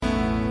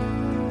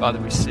Father,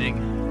 we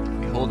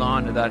sing, we hold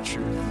on to that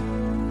truth.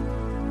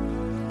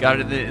 God,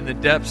 in the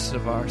depths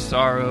of our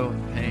sorrow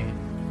and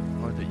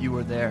pain, Lord, that you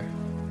are there.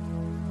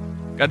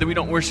 God, that we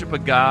don't worship a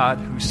God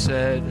who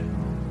said,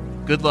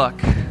 good luck,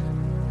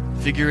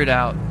 figure it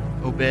out,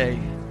 obey.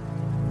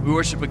 We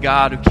worship a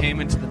God who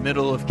came into the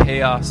middle of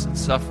chaos and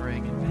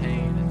suffering and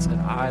pain and said,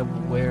 I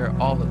will wear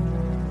all of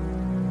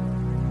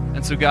it.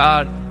 And so,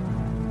 God,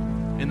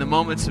 in the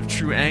moments of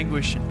true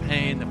anguish and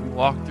pain that we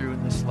walk through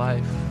in this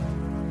life,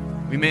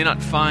 we may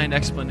not find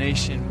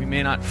explanation, we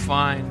may not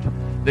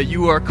find that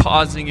you are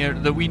causing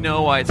it, that we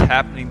know why it's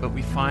happening, but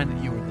we find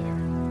that you are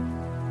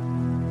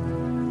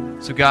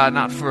there. So God,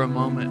 not for a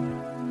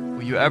moment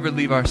will you ever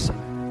leave our side.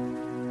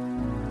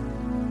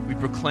 We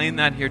proclaim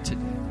that here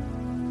today.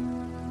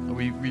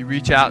 We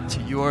reach out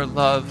to your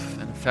love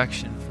and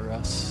affection for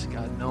us,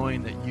 God,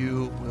 knowing that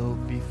you will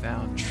be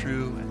found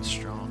true and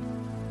strong.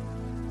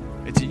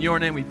 It's in your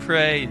name we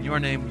pray, in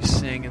your name we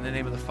sing, in the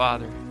name of the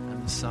Father,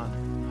 and the Son,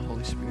 and the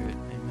Holy Spirit.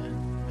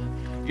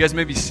 Amen. You guys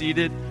may be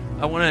seated.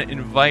 I want to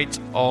invite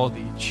all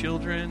the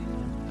children,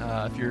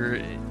 if you're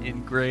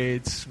in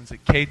grades,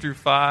 K through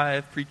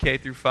 5, pre-K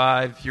through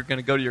 5, if you're going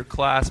to go to your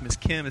class, Miss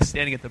Kim is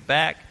standing at the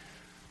back,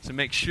 so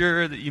make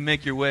sure that you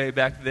make your way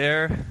back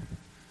there.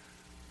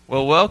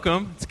 Well,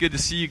 welcome. It's good to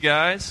see you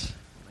guys.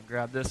 I'm going to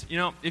grab this. You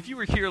know, if you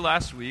were here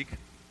last week,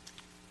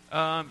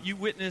 you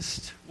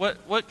witnessed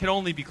what could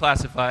only be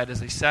classified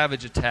as a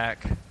savage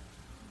attack.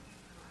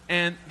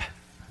 And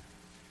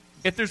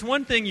if there's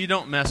one thing you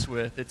don't mess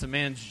with, it's a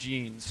man's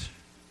jeans.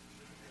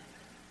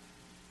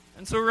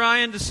 And so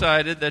Ryan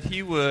decided that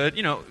he would,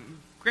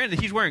 granted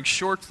he's wearing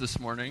shorts this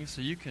morning,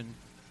 so you can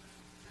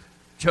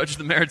judge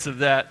the merits of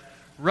that.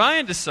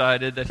 Ryan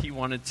decided that he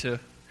wanted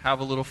to have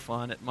a little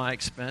fun at my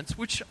expense,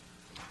 which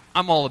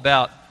I'm all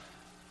about.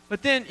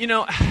 But then,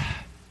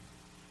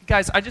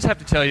 guys, I just have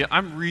to tell you, I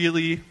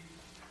really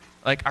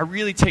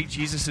take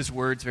Jesus'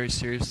 words very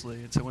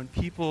seriously. And so when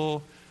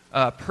people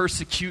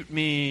persecute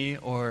me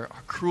or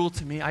are cruel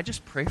to me, I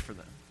just pray for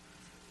them.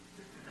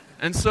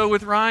 And so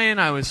with Ryan,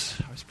 I was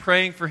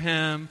praying for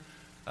him.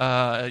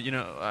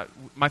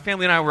 My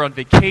family and I were on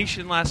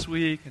vacation last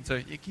week, and so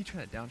can you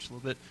turn that down just a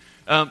little bit?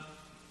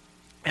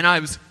 And I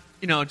was,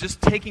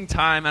 just taking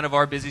time out of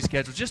our busy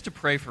schedule just to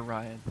pray for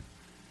Ryan.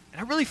 And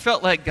I really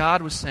felt like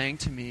God was saying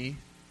to me,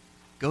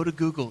 go to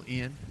Google,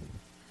 Ian.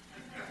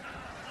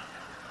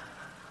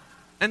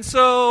 And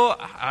so,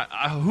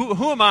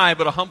 who am I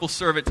but a humble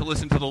servant to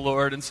listen to the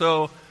Lord? And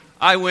so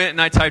I went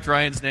and I typed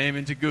Ryan's name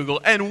into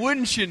Google, and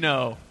wouldn't you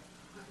know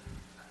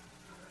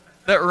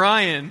that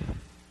Ryan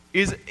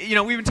is,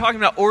 we've been talking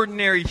about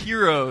ordinary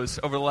heroes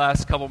over the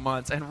last couple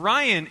months, and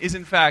Ryan is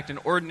in fact an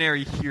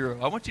ordinary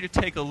hero. I want you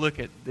to take a look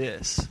at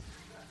this.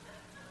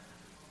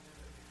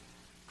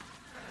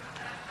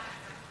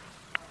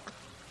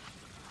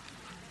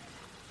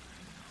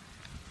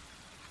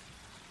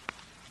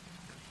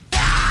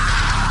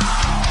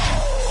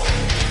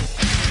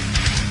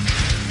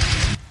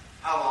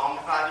 How long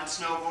have I been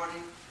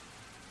snowboarding?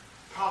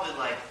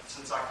 Probably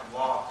since I could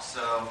walk,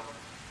 so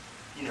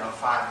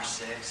 5 or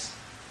 6.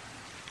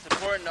 It's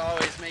important to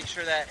always make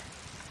sure that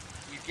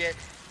you get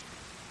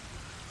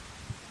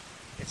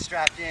it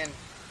strapped in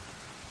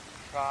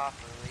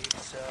properly,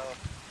 so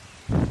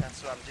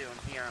that's what I'm doing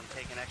here. I'm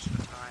taking extra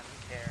time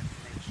and care to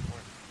make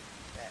sure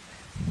that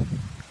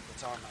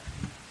it's on my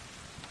feet.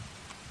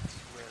 That's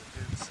where the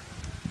boots.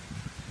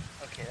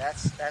 Okay,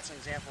 that's an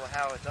example of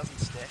how it doesn't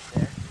stick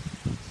there.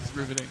 It's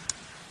riveting.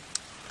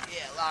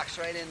 Yeah, it locks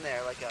right in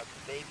there like a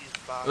baby's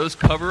bottom. Those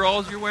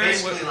coveralls you're wearing?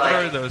 What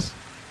are those?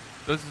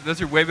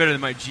 Those are way better than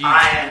my jeans.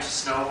 I am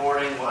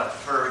snowboarding what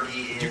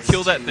Fergie is. Did you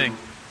kill that thing?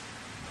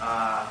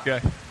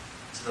 Okay.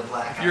 To the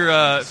black.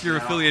 If you're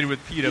affiliated with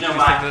PETA, please take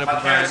that up my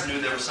with parents Ryan.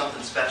 knew there was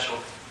something special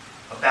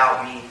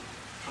about me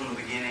from the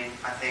beginning.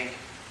 I think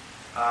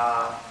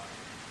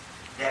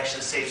they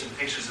actually saved some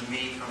pictures of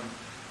me from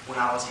when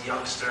I was a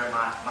youngster in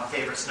my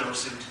favorite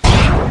snowsuit.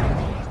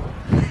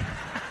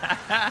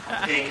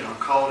 I'm pink and I'm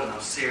cold and I'm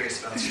serious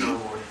about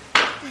snowboarding.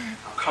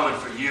 I'm coming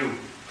for you.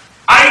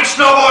 I eat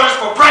snowboarders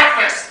for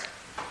breakfast!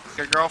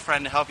 Your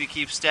girlfriend to help you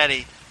keep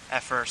steady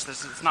at first.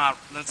 That's not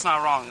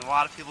wrong. A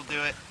lot of people do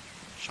it.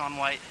 Shaun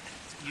White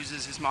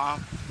uses his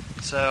mom.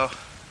 So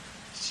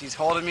she's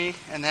holding me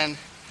and then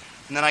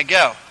I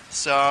go.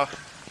 So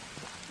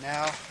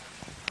now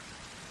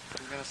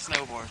we're gonna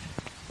snowboard.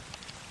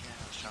 Yeah,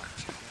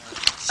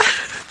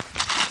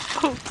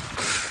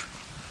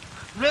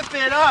 rip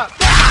it up!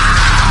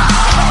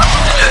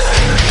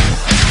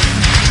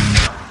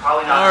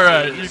 All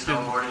right, you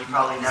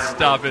can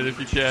stop it if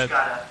you can.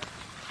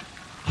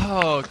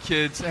 Oh,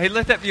 kids. Hey,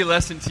 let that be a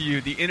lesson to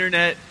you. The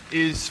internet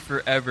is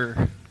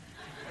forever.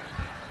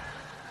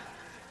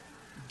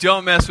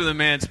 Don't mess with a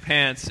man's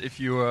pants if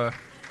you have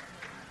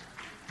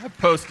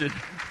posted.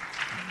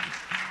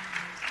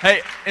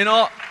 Hey, in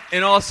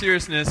all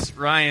seriousness,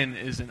 Ryan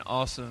is an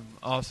awesome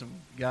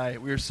guy.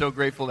 We are so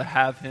grateful to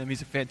have him.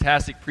 He's a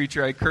fantastic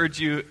preacher. I encourage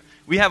you,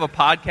 we have a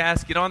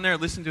podcast. Get on there,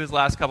 listen to his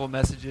last couple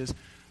messages.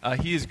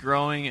 He is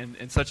growing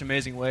in such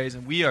amazing ways,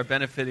 and we are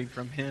benefiting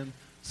from him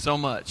so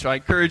much. So I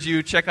encourage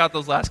you, check out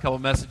those last couple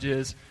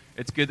messages.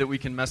 It's good that we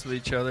can mess with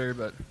each other,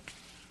 but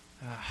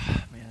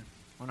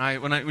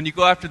man, when you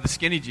go after the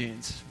skinny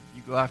jeans,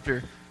 you go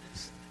after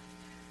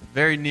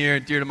very near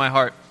and dear to my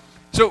heart.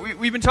 So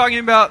we've been talking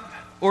about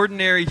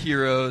ordinary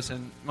heroes,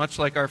 and much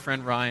like our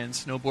friend Ryan,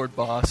 snowboard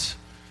boss,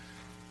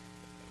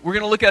 we're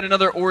going to look at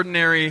another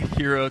ordinary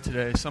hero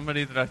today,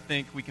 somebody that I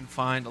think we can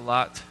find a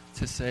lot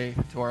to say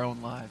to our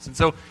own lives. And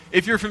so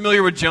if you're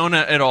familiar with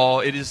Jonah at all,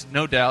 it is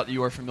no doubt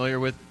you are familiar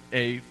with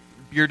a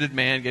bearded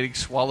man getting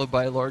swallowed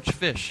by a large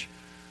fish.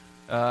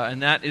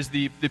 And that is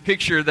the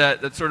picture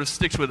that sort of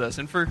sticks with us,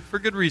 and for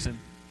good reason.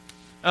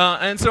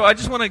 And so I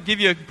just want to give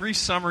you a brief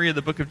summary of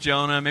the book of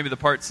Jonah, maybe the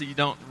parts that you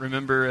don't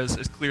remember as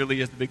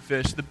clearly as the big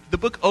fish. The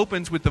book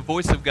opens with the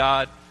voice of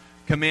God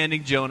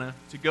commanding Jonah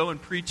to go and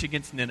preach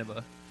against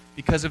Nineveh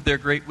because of their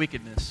great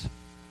wickedness.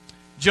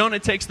 Jonah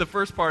takes the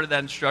first part of that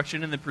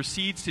instruction and then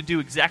proceeds to do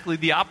exactly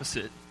the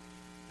opposite.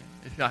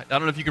 I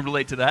don't know if you can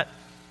relate to that.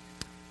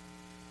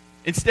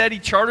 Instead, he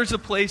charters a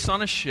place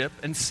on a ship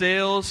and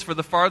sails for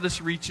the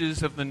farthest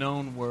reaches of the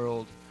known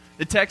world.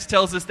 The text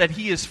tells us that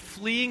he is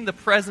fleeing the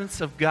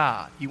presence of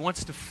God. He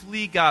wants to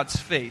flee God's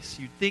face.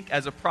 You'd think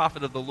as a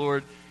prophet of the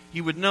Lord, he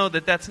would know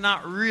that that's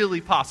not really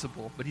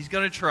possible, but he's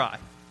going to try.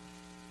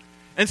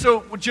 And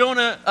so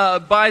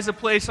Jonah buys a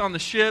place on the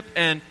ship,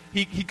 and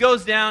he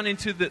goes down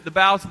into the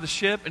bowels of the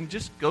ship and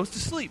just goes to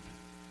sleep.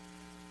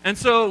 And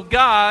so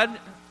God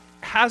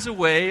has a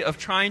way of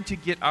trying to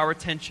get our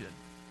attention.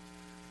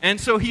 And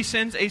so he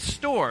sends a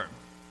storm.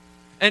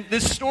 And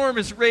this storm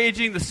is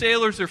raging. The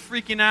sailors are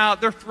freaking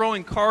out. They're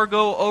throwing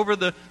cargo over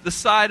the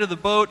side of the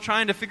boat,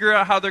 trying to figure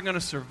out how they're going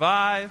to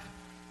survive.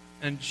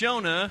 And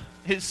Jonah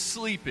is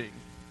sleeping.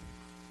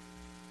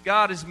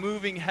 God is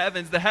moving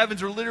heavens. The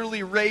heavens are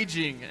literally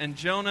raging, and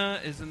Jonah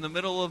is in the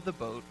middle of the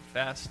boat,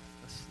 fast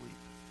asleep.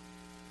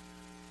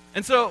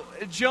 And so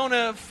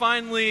Jonah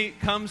finally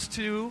comes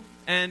to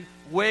and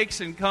wakes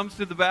and comes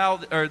to the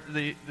bow or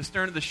the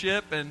stern of the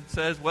ship and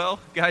says, "Well,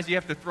 guys, you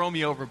have to throw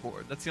me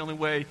overboard. That's the only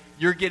way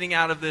you're getting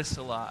out of this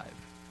alive."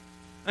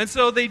 And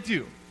so they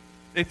do.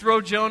 They throw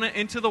Jonah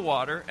into the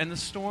water, and the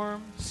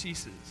storm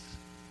ceases.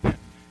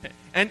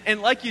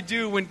 And like you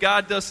do when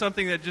God does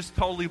something that just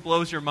totally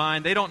blows your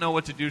mind, they don't know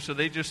what to do, so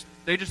they just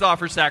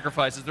offer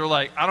sacrifices. They're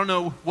like, "I don't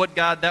know what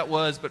God that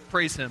was, but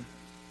praise him."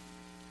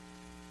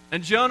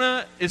 And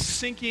Jonah is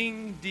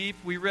sinking deep.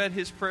 We read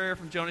his prayer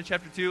from Jonah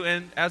chapter 2,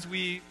 and as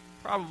we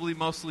probably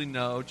mostly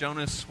know,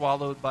 Jonah is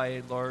swallowed by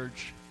a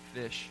large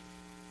fish.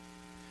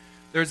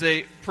 There's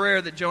a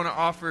prayer that Jonah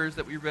offers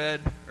that we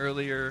read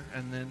earlier,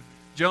 and then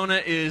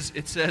Jonah is,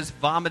 it says,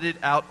 vomited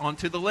out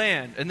onto the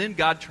land. And then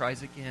God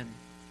tries again.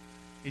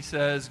 He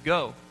says,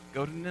 go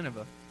to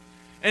Nineveh.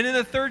 And in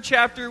the third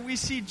chapter, we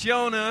see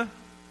Jonah,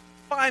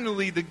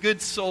 finally the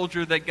good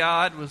soldier that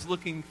God was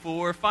looking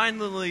for,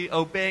 finally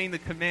obeying the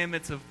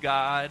commandments of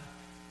God.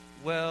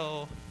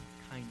 Well,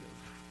 kind of.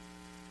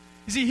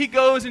 You see, he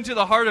goes into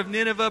the heart of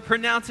Nineveh,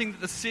 pronouncing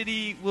that the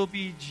city will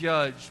be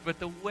judged. But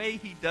the way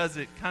he does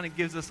it kind of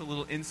gives us a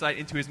little insight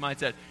into his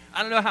mindset.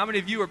 I don't know how many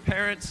of you are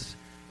parents,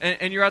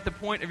 and you're at the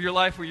point of your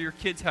life where your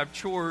kids have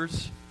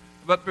chores.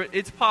 But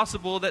it's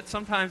possible that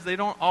sometimes they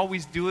don't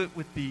always do it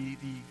with the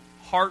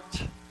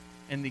heart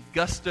and the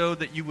gusto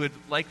that you would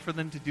like for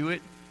them to do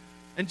it.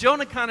 And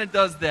Jonah kind of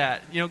does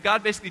that. You know,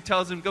 God basically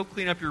tells him, go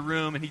clean up your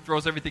room, and he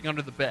throws everything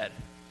under the bed.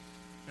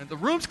 And the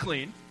room's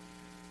clean,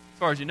 as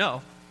far as you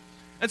know.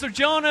 And so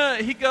Jonah,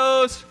 he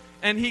goes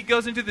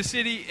into the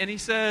city, and he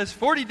says,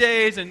 40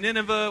 days and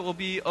Nineveh will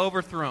be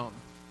overthrown.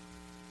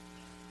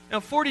 Now,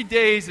 40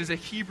 days is a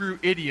Hebrew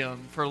idiom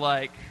for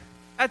like,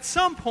 at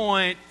some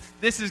point,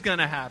 this is going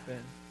to happen.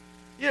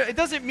 You know, it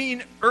doesn't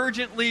mean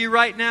urgently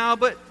right now,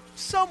 but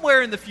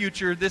somewhere in the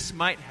future, this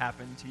might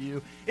happen to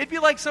you. It'd be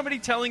like somebody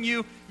telling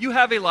you, you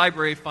have a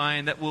library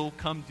fine that will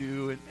come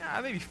due in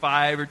maybe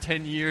 5 or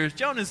 10 years.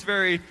 Jonah's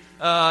very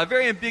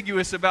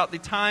ambiguous about the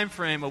time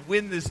frame of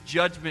when this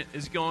judgment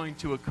is going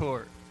to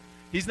occur.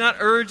 He's not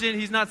urgent.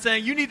 He's not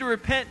saying, you need to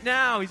repent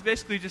now. He's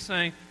basically just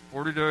saying,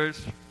 40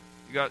 days.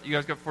 You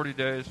guys got 40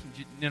 days.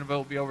 Nineveh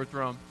will be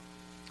overthrown.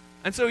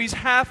 And so he's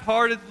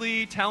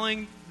half-heartedly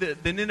telling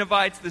the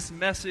Ninevites this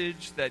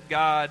message that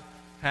God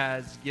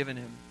has given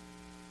him.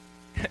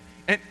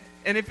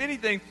 And if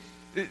anything,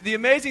 the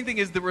amazing thing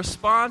is the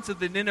response of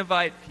the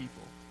Ninevite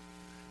people.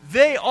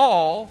 They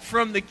all,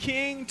 from the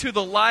king to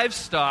the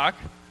livestock,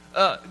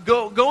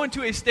 go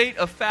into a state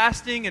of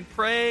fasting and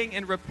praying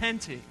and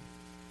repenting.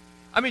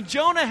 I mean,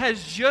 Jonah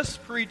has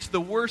just preached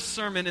the worst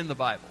sermon in the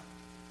Bible.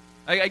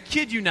 I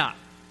kid you not.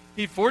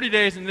 40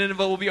 days and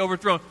Nineveh will be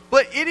overthrown.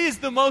 But it is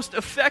the most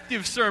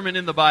effective sermon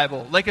in the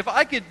Bible. Like, if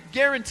I could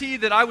guarantee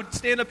that I would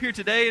stand up here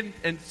today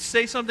and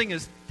say something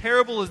as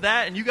terrible as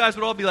that, and you guys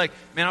would all be like,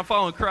 man, I'm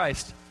following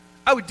Christ,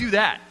 I would do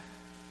that.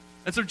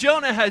 And so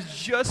Jonah has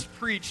just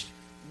preached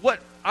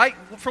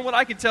from what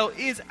I can tell,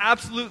 is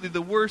absolutely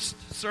the worst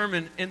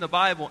sermon in the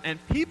Bible. And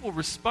people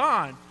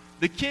respond.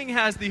 The king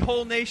has the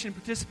whole nation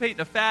participate in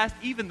a fast.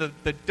 Even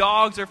the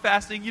dogs are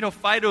fasting. You know,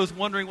 Fido's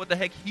wondering what the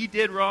heck he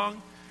did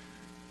wrong.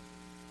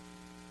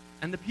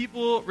 And the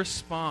people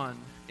respond.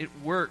 It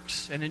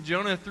works. And in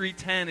Jonah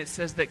 3:10, it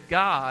says that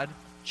God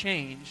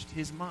changed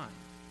his mind.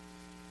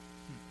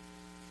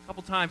 A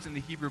couple times in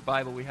the Hebrew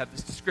Bible, we have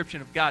this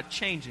description of God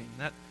changing.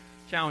 That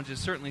challenges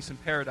certainly some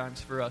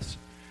paradigms for us.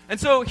 And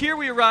so here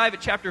we arrive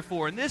at chapter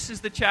 4, and this is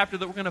the chapter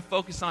that we're going to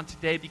focus on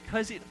today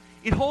because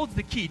it holds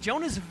the key.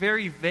 Jonah is a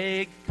very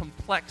vague,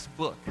 complex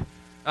book.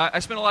 I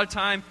spent a lot of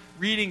time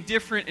reading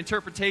different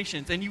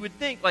interpretations, and you would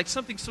think like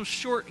something so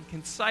short and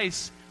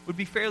concise would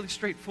be fairly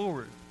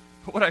straightforward.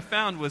 But what I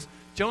found was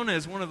Jonah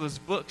is one of those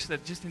books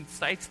that just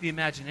incites the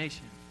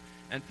imagination.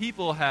 And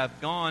people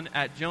have gone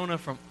at Jonah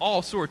from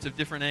all sorts of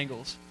different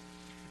angles.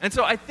 And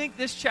so I think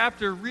this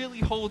chapter really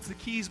holds the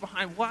keys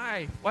behind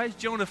why. Why is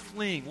Jonah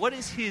fleeing? What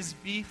is his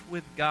beef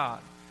with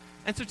God?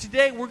 And so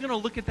today we're going to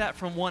look at that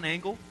from one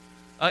angle.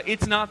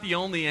 It's not the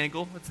only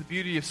angle. It's the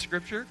beauty of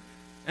Scripture.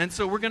 And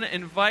so we're going to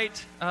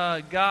invite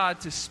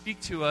God to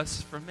speak to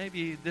us from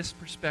maybe this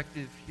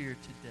perspective here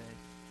today.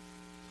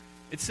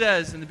 It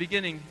says in the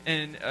beginning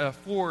in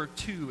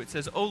 4:2, it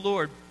says, "O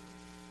Lord,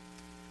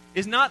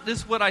 is not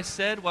this what I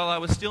said while I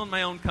was still in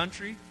my own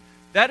country?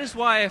 That is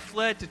why I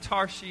fled to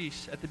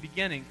Tarshish at the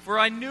beginning. For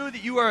I knew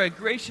that you are a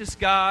gracious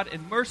God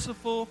and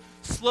merciful,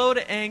 slow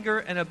to anger,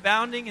 and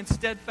abounding in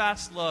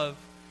steadfast love,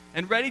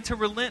 and ready to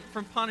relent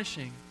from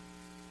punishing.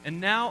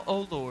 And now,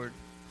 O Lord,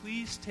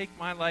 please take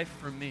my life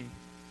from me,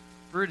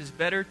 for it is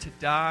better to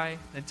die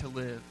than to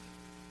live."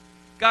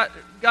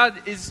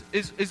 God is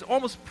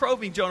almost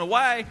probing Jonah.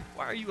 Why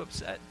are you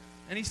upset?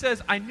 And he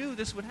says, I knew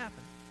this would happen.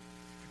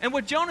 And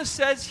what Jonah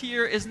says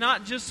here is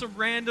not just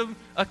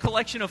a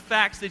collection of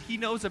facts that he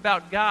knows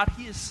about God.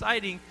 He is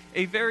citing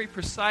a very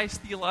precise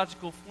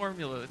theological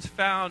formula. It's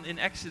found in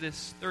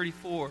Exodus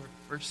 34,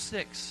 verse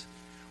 6,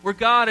 where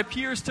God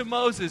appears to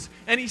Moses,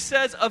 and he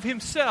says of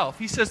himself,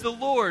 he says, the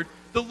Lord,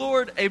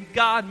 a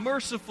God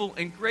merciful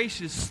and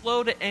gracious,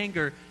 slow to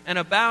anger, and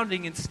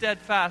abounding in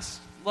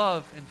steadfast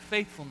love and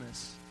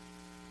faithfulness.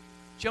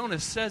 Jonah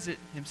says it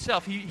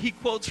himself. He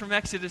quotes from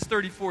Exodus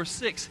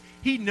 34:6.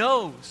 He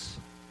knows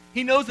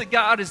that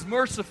God is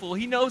merciful.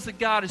 He knows that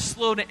God is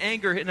slow to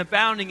anger and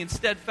abounding in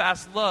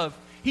steadfast love.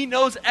 He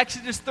knows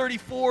Exodus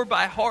 34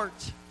 by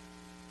heart.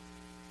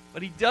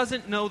 But he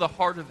doesn't know the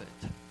heart of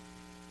it.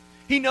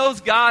 He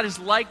knows God is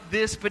like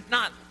this, but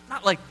not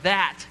like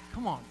that.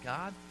 Come on,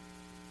 God.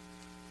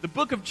 The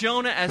book of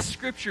Jonah, as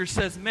Scripture,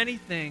 says many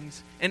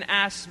things and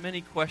asks many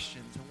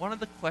questions. And one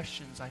of the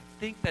questions I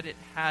think that it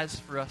has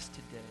for us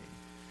today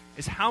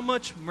is how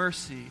much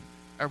mercy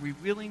are we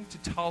willing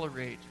to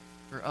tolerate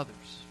for others?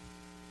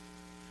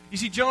 You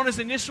see, Jonah's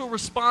initial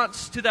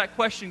response to that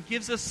question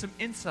gives us some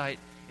insight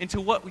into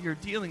what we are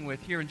dealing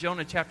with here in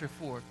Jonah chapter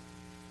 4.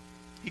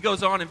 He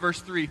goes on in verse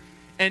 3,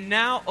 "And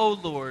now, O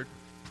Lord,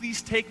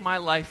 please take my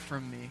life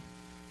from me,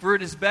 for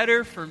it is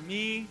better for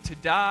me to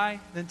die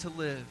than to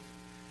live."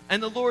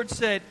 And the Lord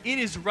said, "It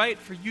is right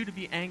for you to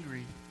be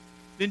angry."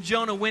 Then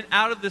Jonah went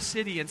out of the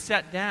city and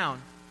sat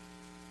down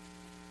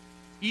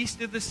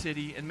east of the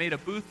city and made a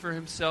booth for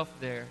himself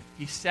there.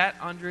 He sat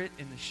under it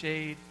in the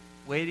shade,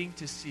 waiting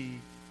to see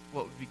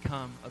what would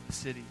become of the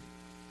city.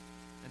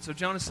 And so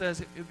Jonah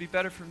says, it would be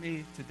better for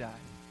me to die.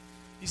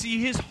 You see,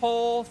 his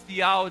whole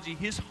theology,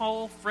 his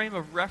whole frame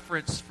of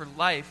reference for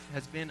life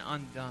has been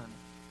undone.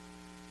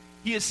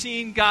 He has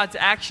seen God's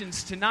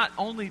actions to not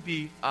only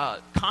be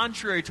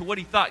contrary to what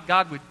he thought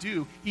God would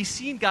do, he's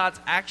seen God's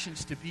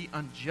actions to be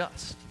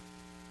unjust.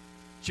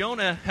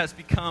 Jonah has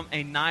become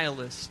a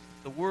nihilist.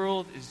 The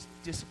world is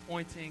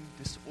disappointing,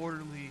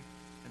 disorderly,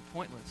 and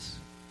pointless.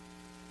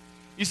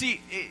 You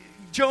see,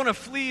 Jonah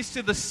flees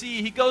to the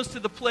sea. He goes to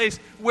the place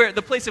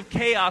of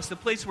chaos, the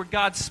place where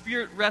God's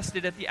Spirit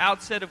rested at the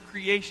outset of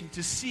creation,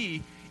 to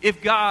see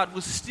if God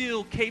was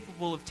still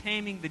capable of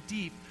taming the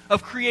deep,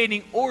 of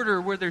creating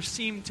order where there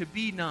seemed to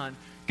be none.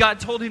 God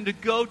told him to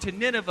go to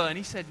Nineveh, and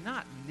he said,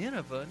 not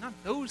Nineveh, not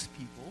those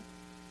people.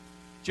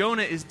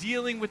 Jonah is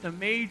dealing with a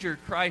major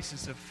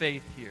crisis of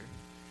faith here.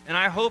 And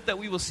I hope that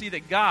we will see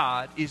that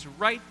God is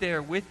right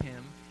there with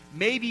him,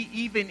 maybe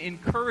even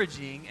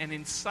encouraging and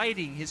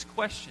inciting his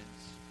questions.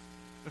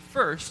 But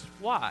first,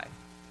 why?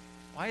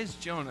 Why is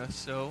Jonah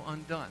so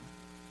undone?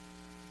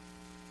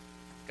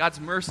 God's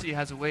mercy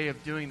has a way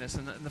of doing this.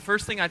 And the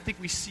first thing I think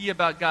we see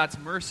about God's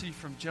mercy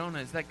from Jonah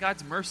is that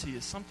God's mercy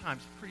is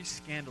sometimes pretty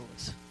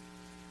scandalous.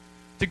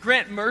 To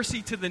grant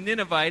mercy to the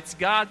Ninevites,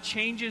 God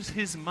changes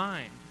his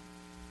mind.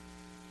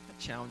 That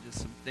challenges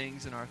some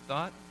things in our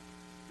thought.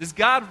 Does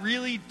God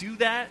really do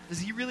that? Does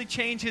he really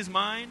change his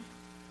mind?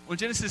 Well, in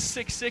Genesis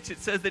 6:6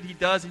 it says that he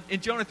does. In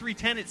Jonah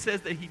 3:10 it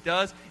says that he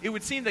does. It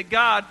would seem that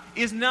God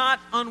is not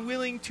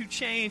unwilling to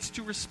change,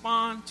 to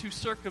respond to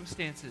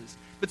circumstances.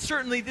 But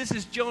certainly this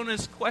is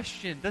Jonah's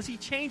question. Does he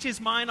change his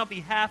mind on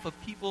behalf of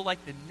people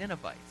like the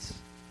Ninevites?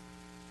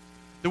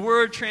 The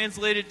word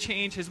translated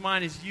change his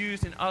mind is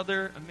used in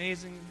other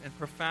amazing and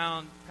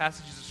profound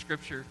passages of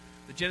Scripture.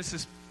 The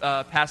Genesis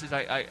passage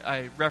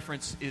I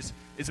reference is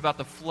about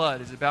the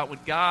flood. It's about when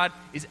God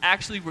is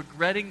actually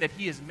regretting that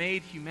he has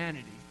made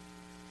humanity.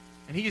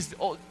 And he is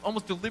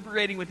almost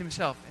deliberating with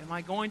himself. Am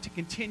I going to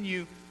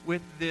continue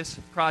with this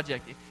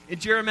project. In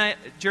Jeremiah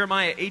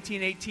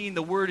 18:18,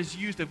 the word is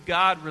used of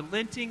God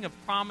relenting of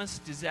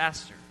promised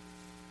disaster,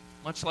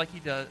 much like he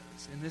does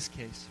in this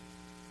case.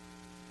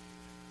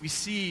 We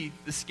see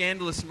the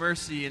scandalous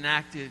mercy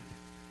enacted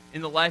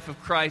in the life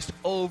of Christ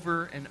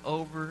over and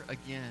over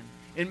again.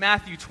 In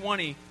Matthew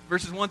 20,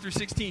 verses 1 through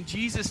 16,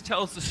 Jesus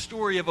tells the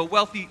story of a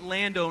wealthy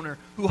landowner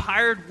who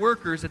hired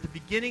workers at the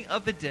beginning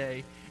of the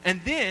day,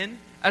 and then,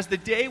 as the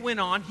day went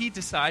on, he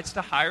decides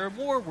to hire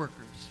more workers.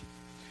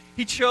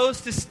 He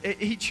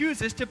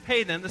chooses to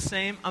pay them the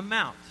same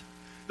amount.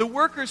 The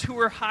workers who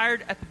were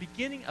hired at the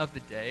beginning of the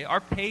day are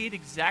paid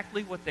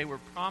exactly what they were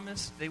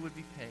promised they would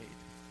be paid.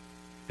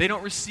 They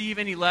don't receive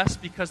any less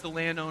because the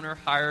landowner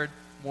hired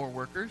more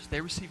workers.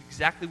 They receive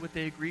exactly what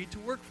they agreed to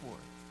work for.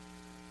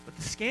 But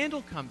the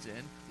scandal comes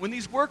in when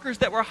these workers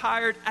that were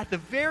hired at the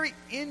very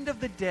end of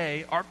the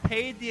day are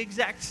paid the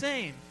exact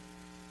same.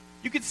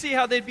 You could see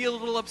how they'd be a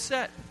little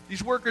upset.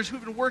 These workers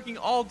who've been working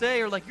all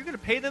day are like, you're going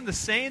to pay them the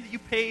same that you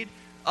paid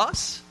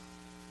us?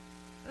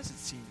 That doesn't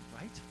seem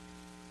right.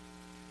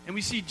 And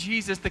we see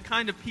Jesus, the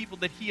kind of people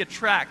that he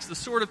attracts, the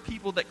sort of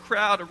people that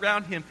crowd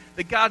around him,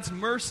 that God's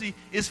mercy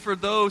is for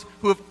those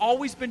who have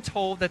always been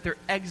told that they're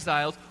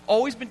exiles,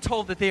 always been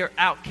told that they are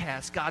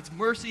outcasts. God's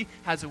mercy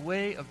has a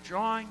way of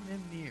drawing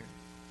them near.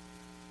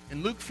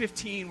 In Luke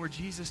 15, where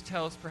Jesus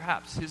tells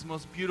perhaps his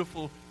most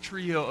beautiful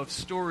trio of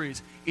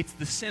stories, it's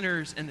the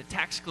sinners and the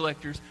tax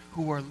collectors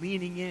who are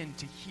leaning in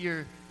to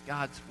hear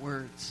God's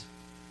words.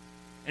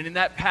 And in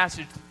that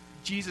passage,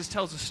 Jesus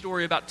tells a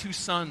story about two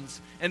sons.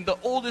 And the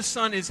oldest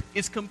son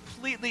is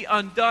completely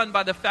undone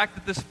by the fact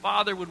that this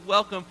father would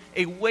welcome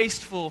a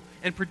wasteful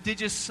and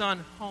prodigious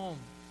son home.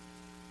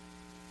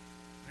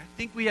 And I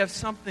think we have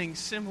something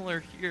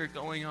similar here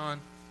going on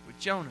with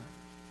Jonah.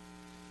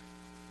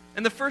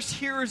 And the first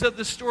hearers of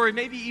the story,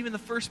 maybe even the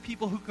first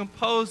people who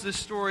composed this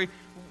story,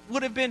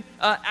 would have been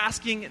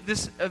asking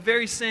this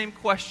very same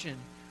question.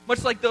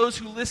 Much like those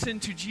who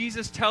listened to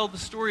Jesus tell the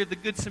story of the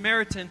Good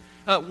Samaritan,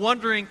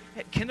 wondering,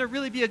 can there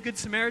really be a Good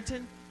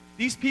Samaritan?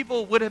 These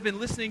people would have been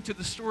listening to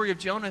the story of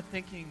Jonah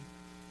thinking,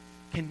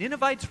 can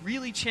Ninevites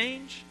really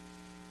change?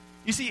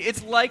 You see,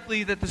 it's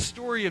likely that the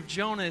story of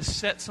Jonah is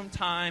set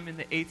sometime in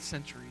the 8th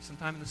century,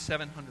 sometime in the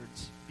 700s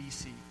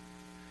BC.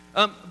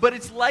 But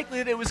it's likely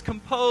that it was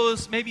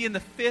composed maybe in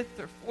the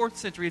 5th or 4th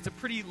century. It's a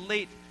pretty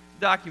late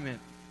document.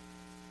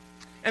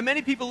 And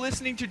many people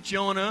listening to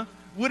Jonah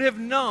would have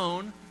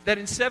known that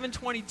in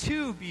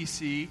 722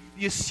 BC,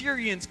 the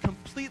Assyrians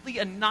completely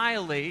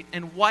annihilate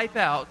and wipe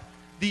out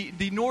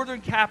the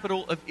northern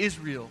capital of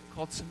Israel,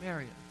 called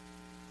Samaria.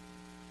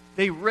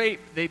 They rape,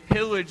 they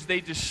pillage, they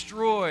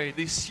destroy.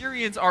 The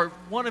Assyrians are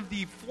one of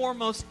the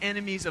foremost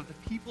enemies of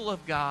the people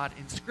of God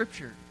in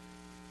Scripture.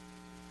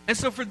 And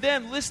so for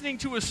them, listening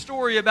to a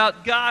story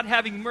about God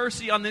having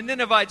mercy on the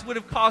Ninevites would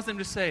have caused them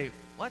to say,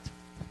 what?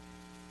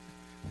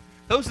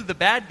 Those are the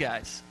bad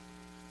guys.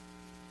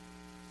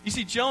 You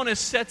see, Jonah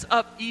sets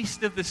up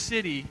east of the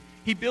city.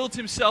 He builds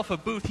himself a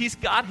booth. He's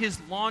got his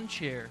lawn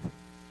chair.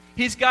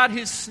 He's got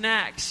his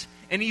snacks.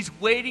 And he's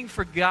waiting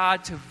for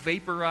God to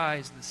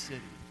vaporize the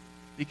city.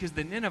 Because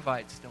the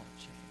Ninevites don't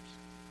change.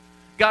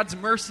 God's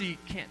mercy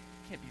can't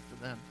be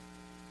for them.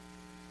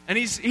 And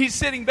he's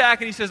sitting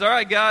back and he says, all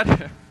right,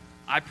 God,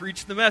 I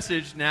preached the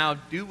message. Now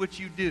do what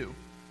you do.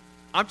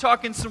 I'm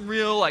talking some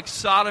real like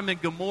Sodom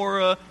and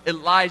Gomorrah,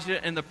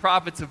 Elijah and the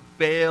prophets of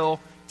Baal,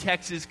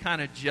 Texas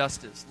kind of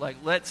justice. Like,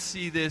 let's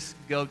see this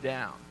go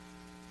down.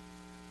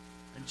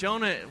 And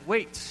Jonah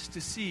waits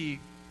to see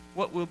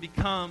what will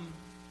become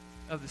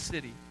of the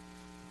city.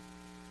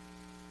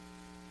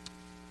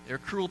 They're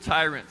cruel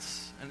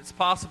tyrants, and it's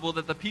possible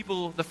that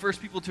the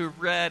first people to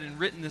have read and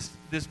written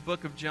this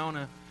book of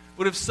Jonah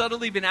would have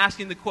subtly been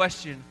asking the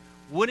question,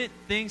 wouldn't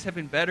things have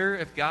been better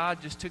if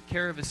God just took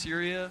care of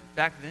Assyria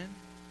back then?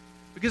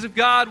 Because if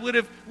God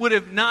would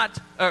have not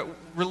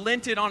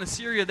relented on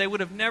Assyria, they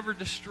would have never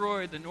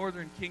destroyed the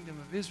northern kingdom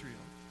of Israel.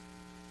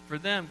 For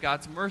them,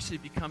 God's mercy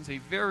becomes a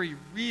very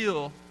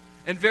real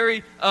and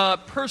very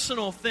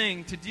personal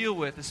thing to deal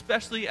with,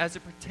 especially as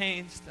it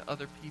pertains to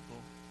other people.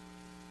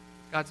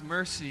 God's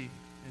mercy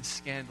is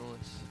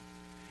scandalous.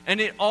 And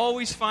it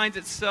always finds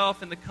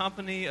itself in the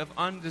company of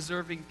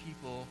undeserving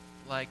people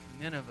like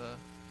Nineveh,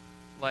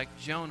 like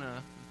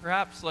Jonah,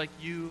 perhaps like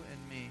you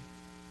and me.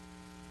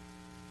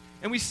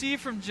 And we see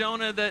from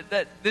Jonah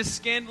that this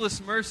scandalous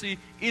mercy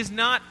is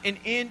not an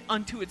end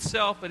unto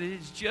itself, but it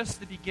is just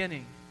the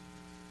beginning.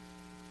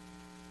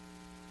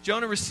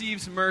 Jonah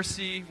receives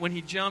mercy when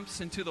he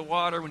jumps into the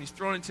water, when he's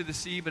thrown into the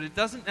sea, but it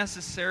doesn't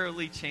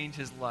necessarily change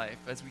his life,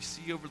 as we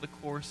see over the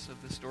course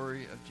of the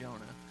story of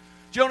Jonah.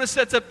 Jonah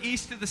sets up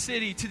east of the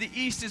city. To the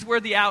east is where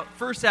the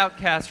first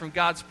outcasts from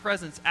God's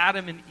presence,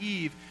 Adam and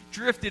Eve,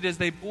 drifted as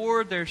they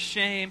bore their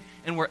shame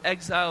and were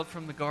exiled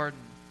from the garden.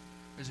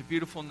 There's a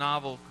beautiful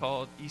novel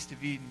called East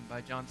of Eden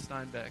by John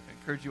Steinbeck. I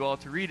encourage you all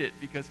to read it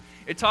because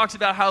it talks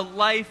about how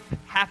life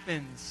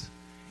happens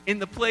in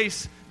the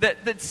place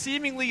that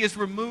seemingly is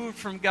removed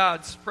from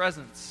God's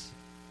presence.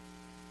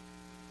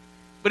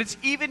 But it's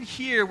even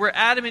here where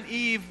Adam and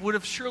Eve would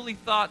have surely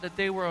thought that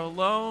they were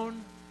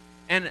alone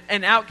and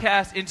an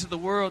outcast into the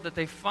world, that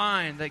they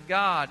find that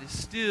God is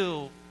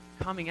still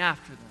coming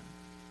after them.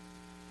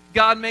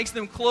 God makes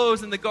them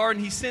close in the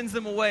garden. He sends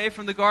them away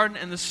from the garden,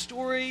 and the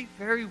story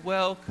very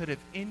well could have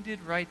ended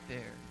right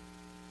there.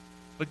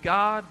 But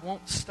God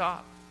won't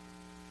stop.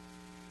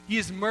 He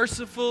is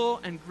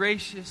merciful and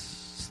gracious,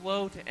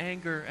 slow to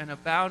anger, and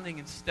abounding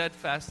in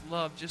steadfast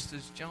love, just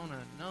as Jonah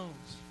knows.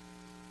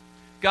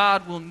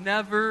 God will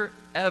never,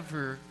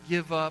 ever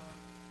give up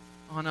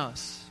on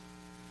us.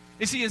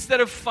 You see, instead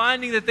of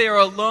finding that they are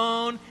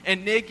alone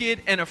and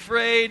naked and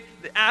afraid,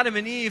 Adam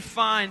and Eve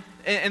find,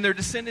 and their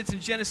descendants in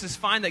Genesis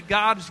find that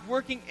God is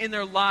working in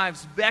their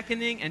lives,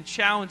 beckoning and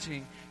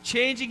challenging,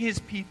 changing his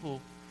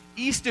people.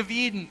 East of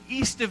Eden,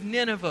 east of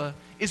Nineveh,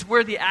 is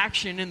where the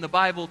action in the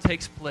Bible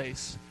takes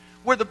place.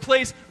 Where the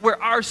place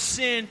where our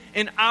sin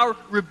and our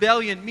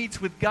rebellion meets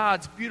with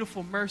God's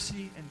beautiful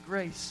mercy and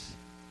grace.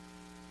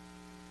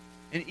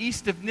 And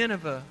east of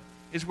Nineveh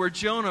is where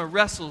Jonah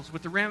wrestles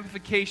with the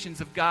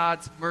ramifications of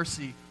God's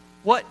mercy.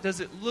 What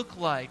does it look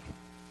like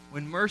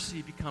when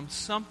mercy becomes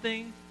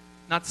something,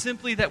 not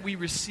simply that we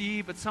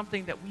receive, but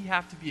something that we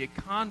have to be a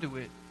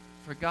conduit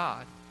for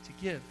God to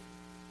give?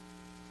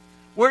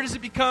 Where does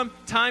it become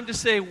time to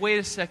say, wait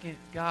a second,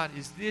 God,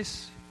 is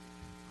this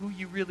who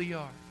you really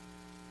are?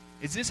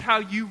 Is this how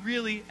you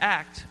really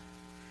act?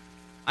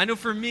 I know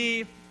for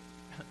me,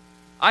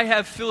 I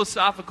have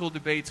philosophical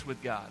debates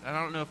with God. I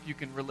don't know if you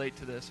can relate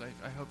to this.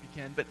 I hope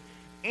you can. But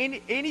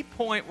any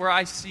point where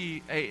I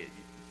see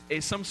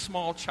some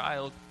small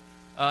child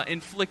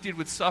inflicted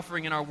with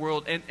suffering in our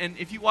world, and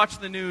if you watch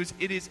the news,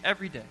 it is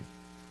every day.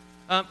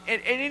 At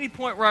any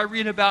point where I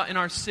read about in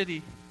our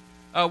city,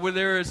 where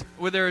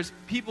there is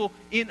people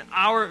in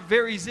our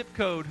very zip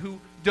code who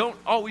don't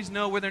always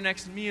know where their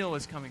next meal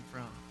is coming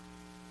from.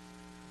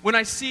 When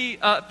I see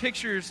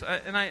pictures,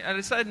 and I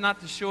decided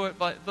not to show it,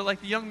 but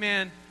like the young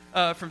man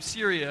from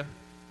Syria,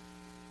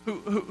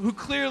 who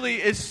clearly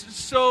is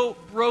so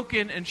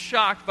broken and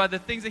shocked by the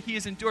things that he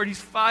has endured.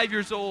 He's 5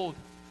 years old.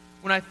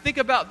 When I think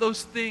about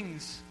those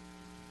things,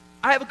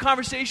 I have a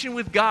conversation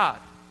with God.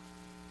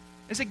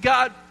 I say,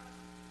 God,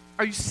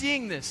 are you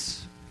seeing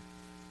this?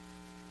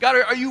 God,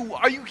 are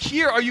you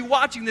here? Are you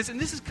watching this? And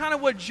this is kind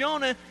of what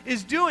Jonah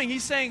is doing.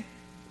 He's saying,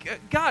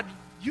 God,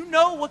 you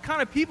know what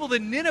kind of people the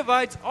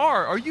Ninevites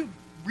are. Are you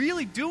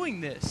really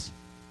doing this?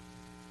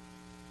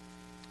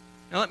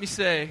 Now let me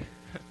say,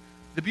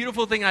 the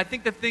beautiful thing, and I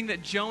think the thing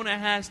that Jonah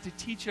has to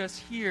teach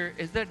us here,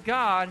 is that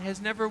God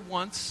has never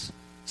once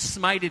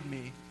smited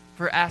me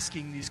for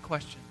asking these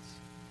questions.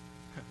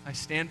 I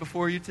stand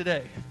before you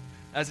today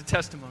as a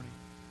testimony.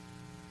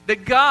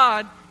 That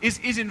God is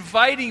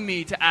inviting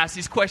me to ask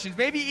these questions,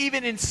 maybe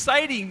even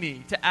inciting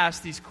me to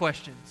ask these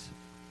questions.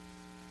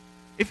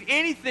 If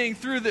anything,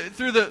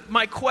 through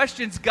my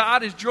questions,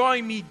 God is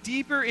drawing me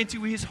deeper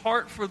into his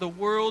heart for the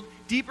world,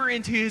 deeper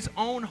into his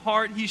own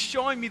heart. He's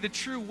showing me the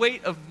true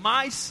weight of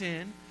my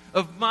sin,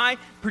 of my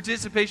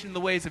participation in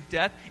the ways of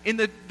death, in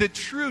the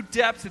true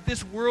depths that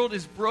this world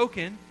is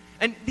broken,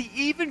 and the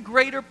even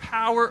greater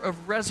power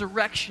of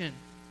resurrection.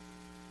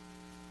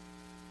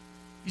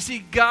 You see,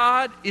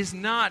 God is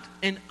not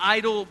an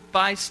idle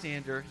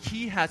bystander.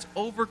 He has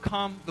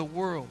overcome the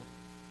world.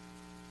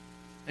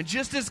 And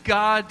just as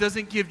God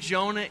doesn't give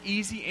Jonah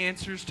easy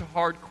answers to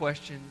hard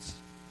questions,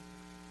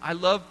 I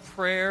love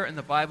prayer and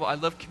the Bible. I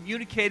love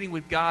communicating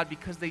with God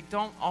because they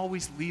don't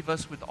always leave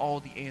us with all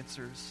the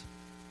answers,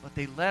 but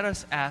they let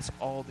us ask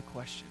all the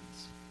questions.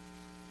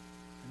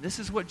 And this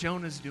is what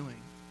Jonah's doing.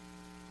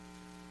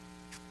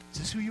 Is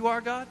this who you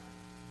are, God?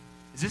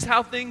 Is this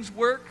how things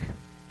work?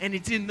 And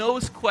it's in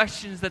those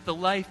questions that the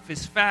life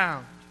is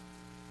found.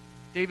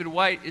 David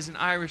White is an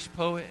Irish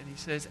poet, and he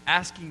says,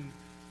 asking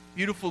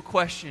beautiful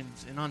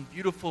questions and on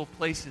beautiful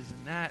places,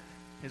 and that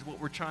is what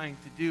we're trying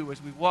to do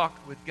as we walk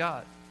with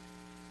God.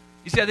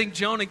 You see, I think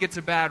Jonah gets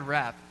a bad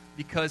rap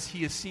because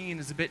he is seen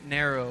as a bit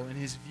narrow in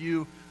his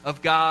view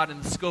of God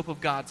and the scope of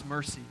God's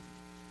mercy.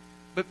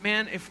 But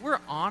man, if we're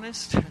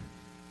honest,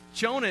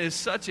 Jonah is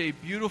such a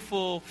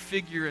beautiful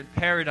figure and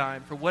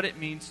paradigm for what it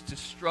means to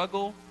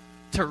struggle,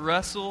 to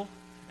wrestle,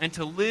 and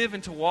to live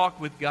and to walk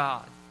with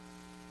God.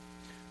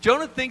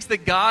 Jonah thinks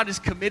that God is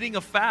committing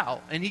a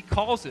foul, and he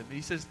calls him. And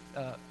he says,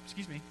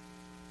 excuse me,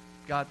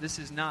 God, this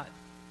is not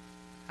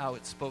how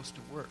it's supposed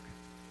to work.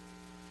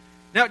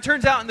 Now, it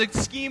turns out in the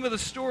scheme of the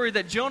story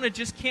that Jonah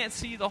just can't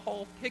see the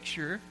whole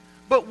picture.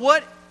 But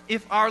what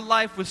if our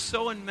life was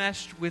so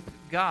enmeshed with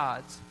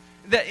God's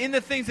that in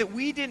the things that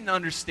we didn't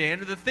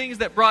understand or the things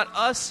that brought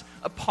us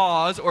a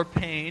pause or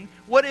pain,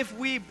 what if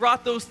we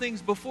brought those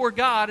things before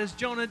God as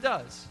Jonah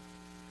does?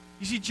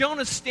 You see,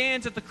 Jonah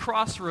stands at the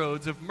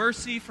crossroads of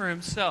mercy for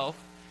himself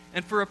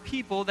and for a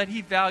people that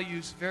he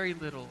values very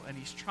little, and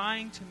he's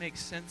trying to make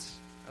sense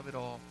of it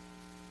all.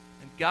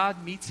 And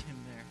God meets him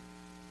there.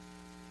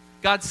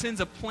 God sends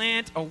a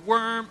plant, a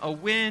worm, a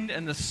wind,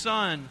 and the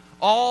sun,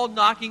 all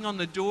knocking on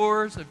the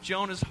doors of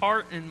Jonah's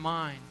heart and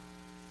mind.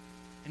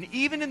 And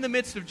even in the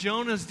midst of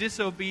Jonah's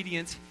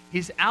disobedience,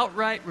 his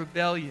outright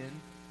rebellion,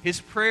 his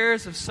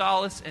prayers of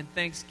solace and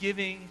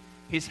thanksgiving,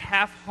 his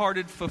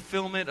half-hearted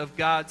fulfillment of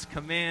God's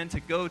command to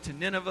go to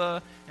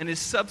Nineveh, and his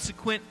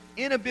subsequent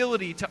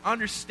inability to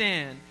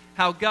understand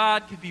how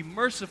God could be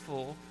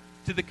merciful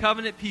to the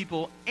covenant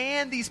people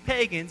and these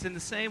pagans in the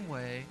same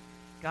way,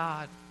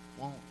 God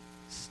won't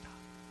stop.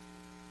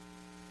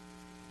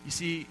 You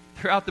see,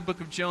 throughout the book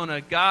of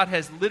Jonah, God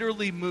has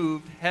literally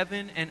moved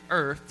heaven and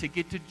earth to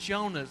get to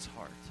Jonah's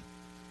heart.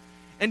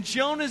 And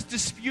Jonah's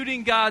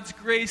disputing God's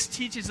grace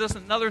teaches us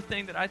another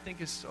thing that I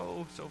think is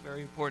so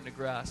very important to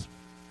grasp.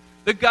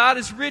 That God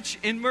is rich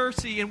in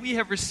mercy and we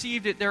have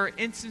received it. There are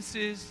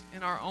instances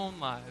in our own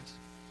lives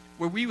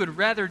where we would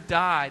rather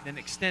die than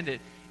extend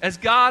it. As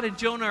God and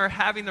Jonah are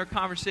having their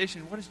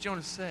conversation, what does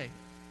Jonah say?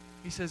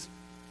 He says,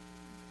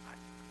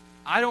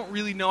 I don't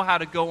really know how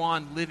to go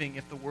on living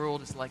if the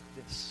world is like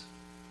this.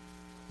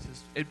 He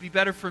says, it'd be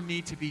better for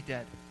me to be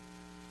dead.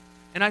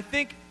 And I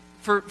think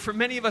for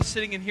many of us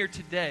sitting in here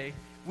today,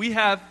 we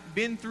have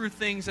been through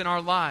things in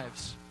our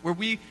lives where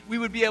we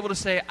would be able to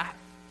say,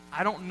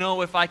 I don't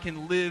know if I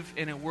can live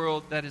in a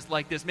world that is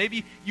like this.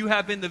 Maybe you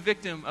have been the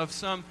victim of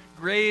some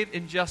grave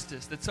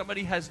injustice, that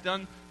somebody has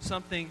done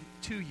something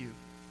to you.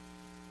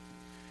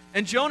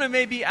 And Jonah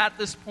may be at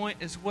this point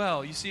as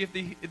well. You see, if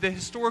the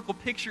historical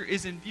picture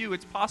is in view,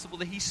 it's possible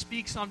that he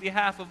speaks on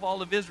behalf of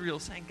all of Israel,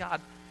 saying,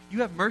 God, you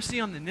have mercy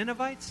on the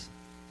Ninevites?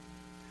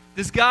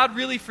 Does God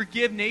really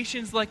forgive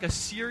nations like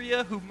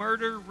Assyria who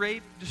murder,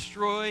 rape,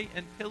 destroy,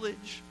 and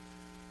pillage?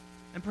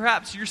 And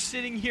perhaps you're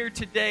sitting here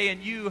today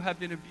and you have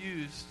been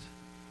abused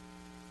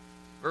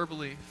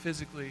verbally,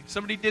 physically.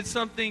 Somebody did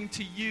something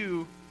to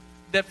you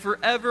that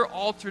forever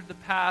altered the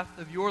path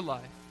of your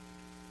life.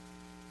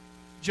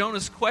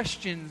 Jonah's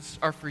questions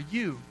are for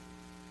you.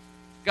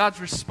 God's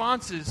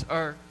responses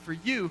are for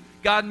you.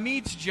 God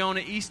meets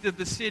Jonah east of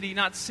the city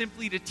not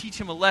simply to teach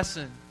him a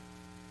lesson,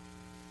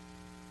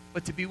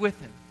 but to be with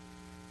him.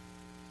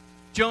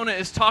 Jonah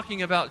is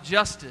talking about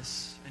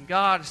justice, and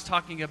God is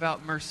talking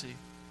about mercy.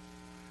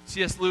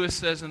 C.S. Lewis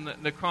says in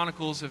the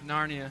Chronicles of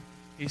Narnia,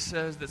 he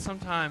says that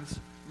sometimes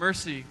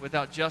mercy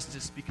without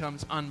justice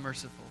becomes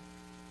unmerciful.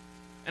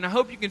 And I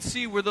hope you can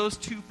see where those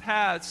two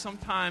paths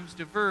sometimes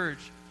diverge.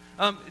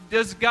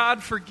 Does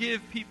God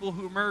forgive people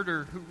who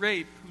murder, who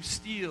rape, who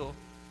steal?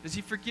 Does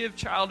he forgive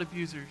child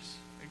abusers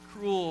and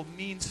cruel,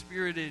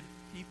 mean-spirited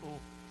people?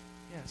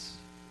 Yes.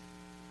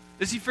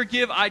 Does he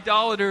forgive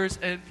idolaters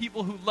and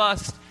people who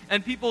lust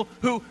and people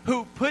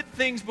who put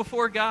things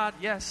before God?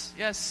 Yes,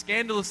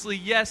 scandalously,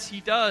 yes, he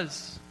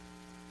does.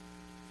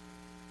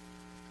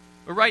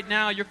 But right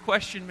now, your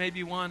question may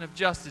be one of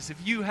justice.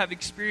 If you have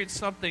experienced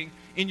something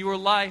in your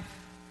life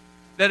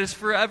that has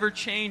forever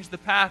changed the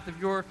path of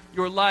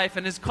your life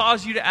and has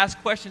caused you to ask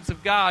questions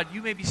of God,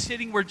 you may be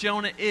sitting where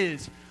Jonah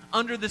is,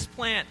 under this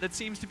plant that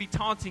seems to be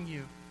taunting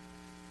you.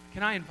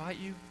 Can I invite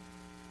you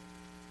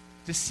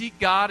to seek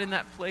God in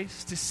that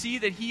place, to see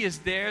that he is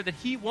there, that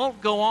he won't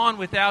go on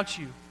without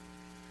you?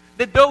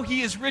 That though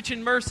he is rich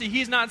in mercy,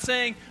 he's not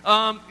saying,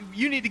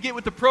 you need to get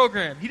with the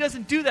program. He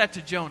doesn't do that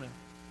to Jonah.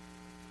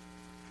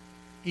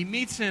 He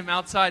meets him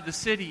outside the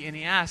city and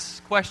he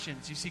asks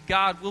questions. You see,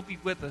 God will be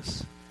with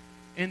us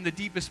in the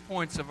deepest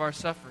points of our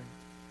suffering.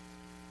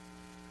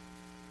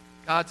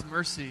 God's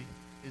mercy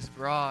is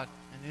broad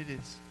and it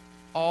is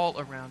all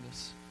around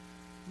us.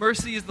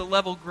 Mercy is the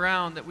level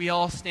ground that we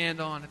all stand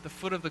on at the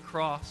foot of the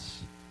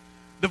cross.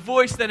 The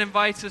voice that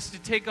invites us to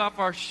take off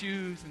our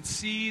shoes and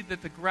see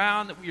that the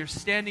ground that we are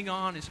standing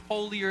on is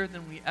holier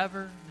than we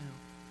ever knew.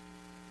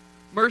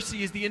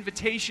 Mercy is the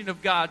invitation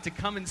of God to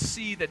come and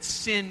see that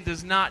sin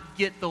does not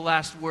get the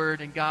last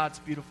word in God's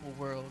beautiful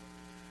world.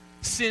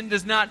 Sin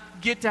does not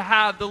get to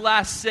have the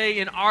last say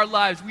in our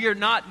lives. We are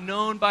not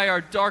known by our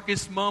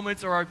darkest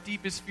moments or our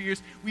deepest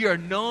fears. We are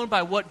known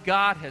by what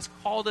God has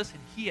called us,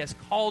 and he has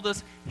called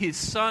us his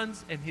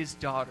sons and his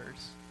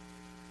daughters.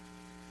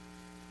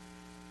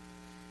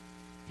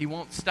 He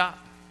won't stop.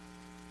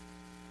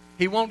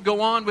 He won't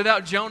go on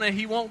without Jonah.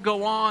 He won't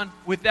go on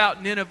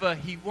without Nineveh.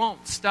 He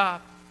won't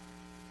stop.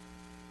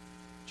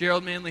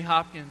 Gerald Manley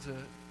Hopkins, a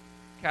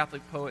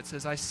Catholic poet,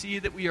 says, I see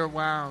that we are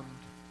wound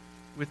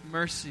with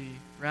mercy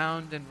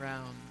round and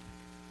round,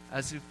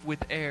 as if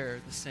with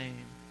air the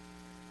same.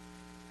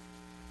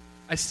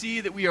 I see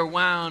that we are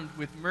wound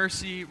with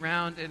mercy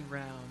round and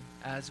round,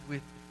 as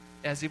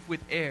if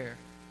with air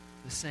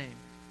the same.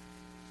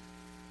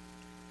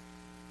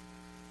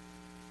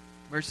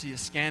 Mercy is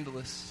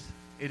scandalous.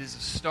 It is a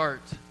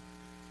start,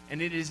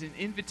 and it is an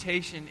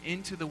invitation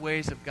into the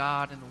ways of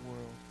God in the world.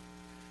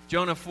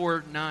 Jonah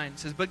 4:9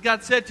 says, But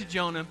God said to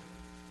Jonah,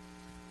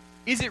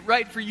 Is it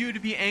right for you to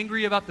be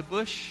angry about the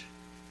bush?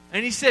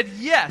 And he said,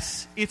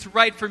 Yes, it's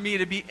right for me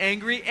to be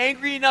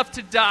angry enough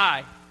to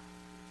die.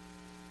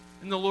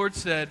 And the Lord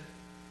said,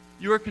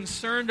 You are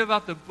concerned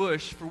about the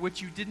bush for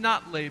which you did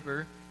not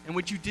labor and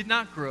which you did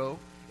not grow.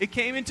 It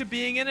came into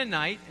being in a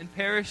night and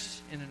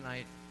perished in a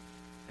night.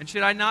 And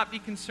should I not be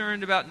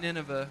concerned about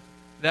Nineveh,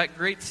 that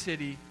great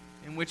city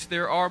in which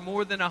there are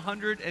more than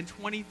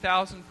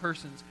 120,000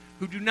 persons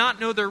who do not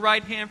know their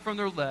right hand from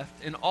their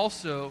left, and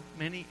also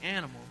many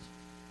animals?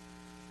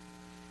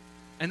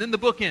 And then the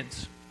book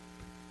ends.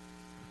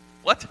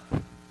 What?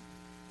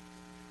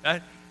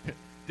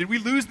 Did we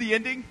lose the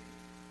ending?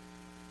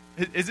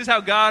 Is this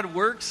how God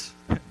works?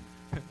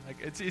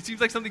 It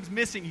seems like something's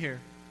missing here.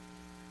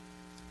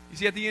 You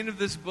see, at the end of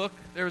this book,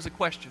 there is a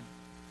question.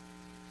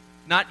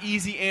 Not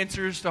easy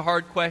answers to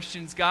hard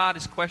questions. God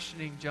is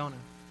questioning Jonah.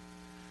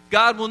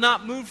 God will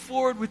not move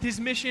forward with his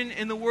mission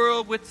in the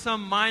world with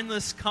some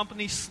mindless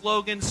company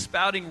slogan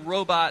spouting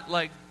robot.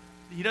 Like,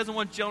 he doesn't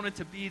want Jonah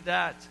to be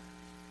that.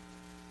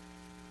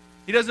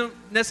 He doesn't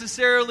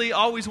necessarily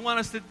always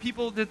want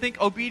people to think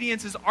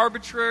obedience is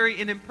arbitrary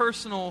and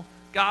impersonal.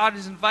 God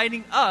is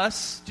inviting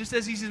us, just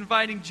as he's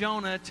inviting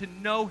Jonah, to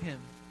know him,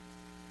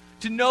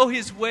 to know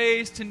his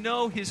ways, to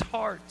know his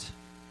heart.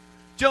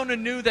 Jonah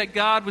knew that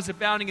God was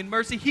abounding in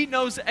mercy. He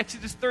knows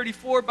Exodus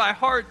 34 by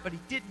heart, but he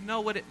didn't know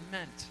what it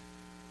meant.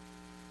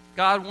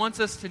 God wants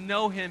us to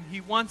know him.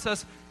 He wants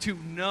us to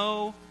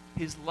know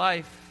his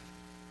life.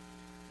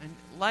 And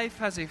life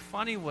has a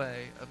funny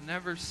way of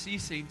never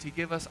ceasing to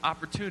give us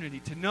opportunity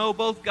to know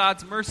both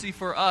God's mercy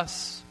for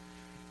us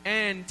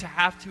and to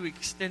have to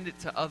extend it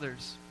to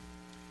others.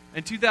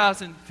 In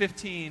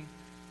 2015,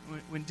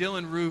 when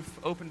Dylan Roof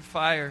opened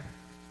fire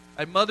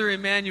at Mother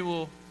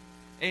Emanuel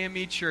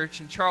AME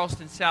Church in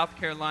Charleston, South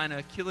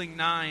Carolina, killing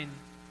 9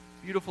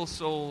 beautiful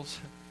souls,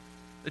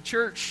 the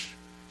church,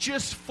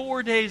 just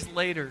 4 days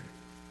later,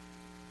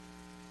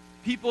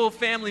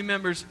 family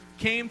members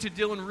came to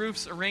Dylan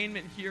Roof's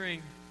arraignment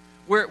hearing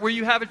where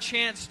you have a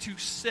chance to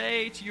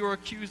say to your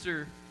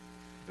accuser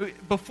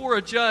before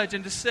a judge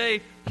and to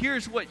say,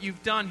 here's what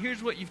you've done,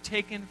 here's what you've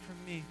taken from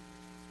me.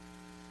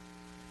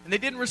 And they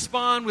didn't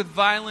respond with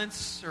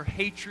violence or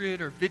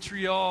hatred or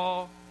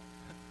vitriol.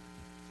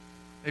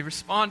 They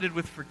responded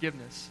with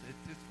forgiveness.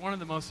 It's one of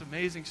the most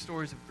amazing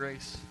stories of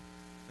grace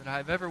that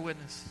I've ever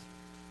witnessed.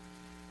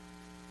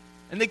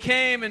 And they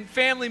came, and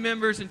family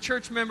members and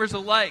church members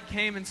alike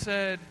came and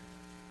said,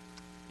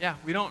 yeah,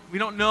 we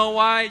don't know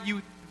why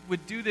you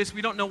would do this.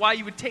 We don't know why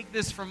you would take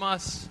this from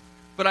us.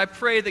 But I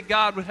pray that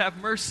God would have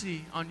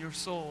mercy on your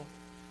soul.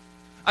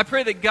 I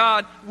pray that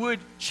God would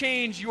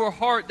change your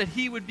heart, that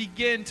he would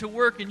begin to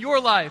work in your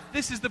life.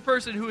 This is the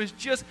person who has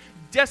just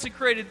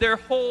desecrated their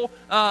whole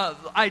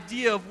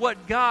idea of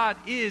what God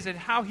is and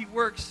how he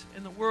works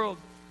in the world.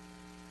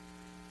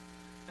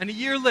 And a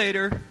year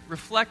later,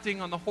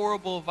 reflecting on the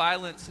horrible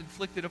violence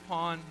inflicted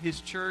upon his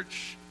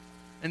church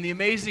and the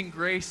amazing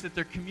grace that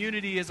their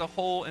community as a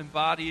whole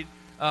embodied,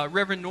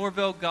 Reverend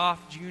Norvell Goff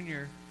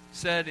Jr.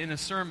 said in a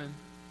sermon,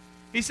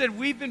 he said,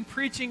 we've been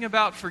preaching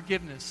about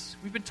forgiveness.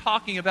 We've been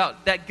talking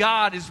about that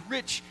God is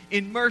rich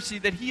in mercy,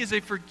 that he is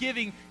a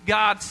forgiving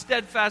God.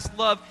 Steadfast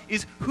love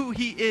is who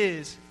he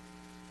is.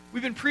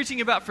 We've been preaching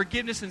about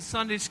forgiveness in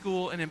Sunday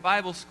school and in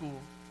Bible school.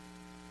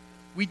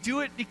 We do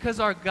it because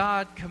our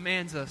God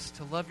commands us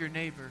to love your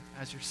neighbor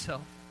as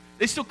yourself.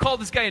 They still call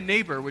this guy a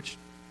neighbor, which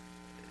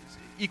is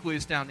equally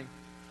astounding.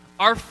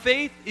 Our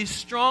faith is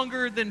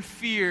stronger than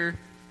fear.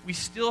 We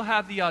still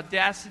have the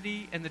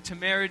audacity and the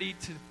temerity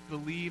to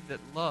believe that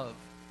love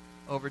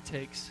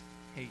overtakes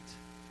hate.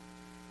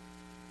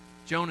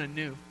 Jonah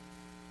knew.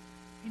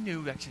 He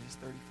knew Exodus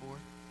 34.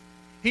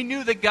 He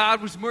knew that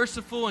God was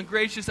merciful and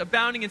gracious,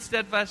 abounding in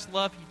steadfast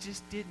love. He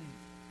just didn't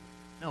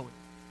know it.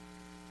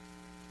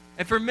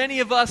 And for many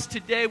of us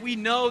today, we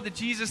know that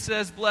Jesus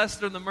says,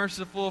 blessed are the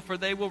merciful, for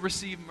they will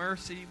receive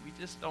mercy. We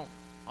just don't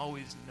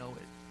always know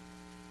it.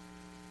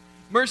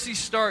 Mercy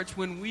starts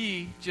when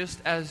we, just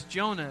as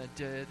Jonah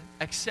did,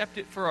 accept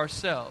it for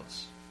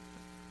ourselves.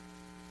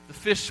 The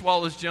fish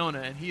swallows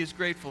Jonah, and he is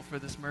grateful for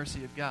this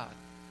mercy of God.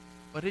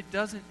 But it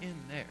doesn't end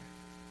there.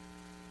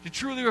 To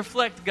truly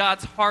reflect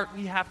God's heart,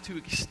 we have to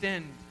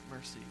extend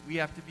mercy. We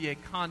have to be a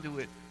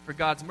conduit for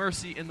God's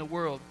mercy in the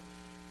world.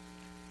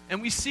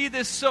 And we see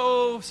this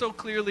so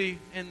clearly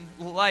in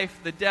life,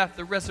 the death,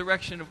 the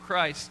resurrection of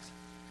Christ.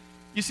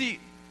 You see,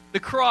 the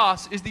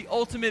cross is the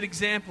ultimate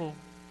example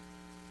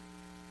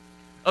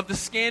of the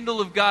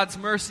scandal of God's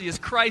mercy as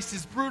Christ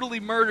is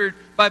brutally murdered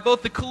by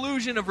both the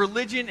collusion of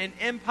religion and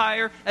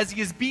empire. As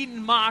he is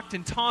beaten, mocked,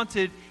 and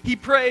taunted, he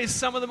prays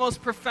some of the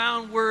most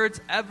profound words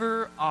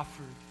ever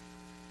offered.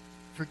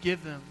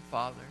 Forgive them,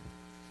 Father.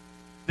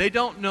 They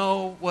don't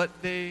know what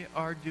they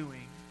are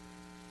doing.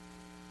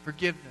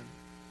 Forgive them.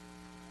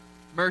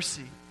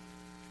 Mercy.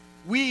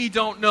 We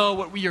don't know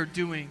what we are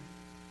doing.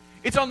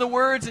 It's on the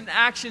words and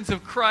actions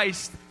of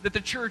Christ that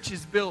the church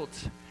is built.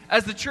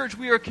 As the church,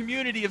 we are a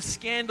community of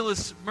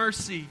scandalous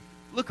mercy.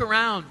 Look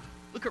around.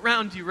 Look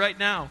around you right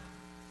now.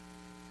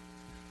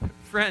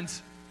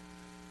 Friends,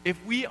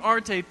 if we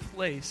aren't a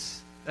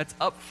place that's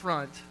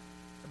upfront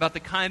about the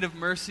kind of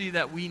mercy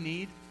that we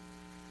need,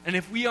 and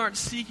if we aren't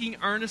seeking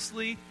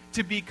earnestly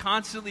to be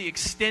constantly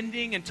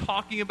extending and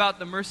talking about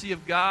the mercy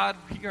of God,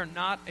 we are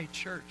not a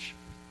church.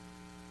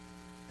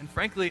 And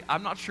frankly,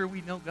 I'm not sure we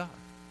know God.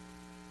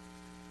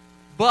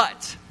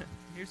 But,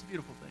 here's the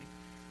beautiful thing.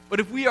 But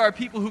if we are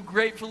people who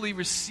gratefully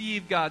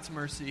receive God's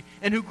mercy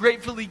and who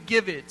gratefully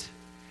give it,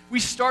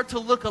 we start to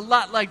look a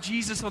lot like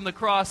Jesus on the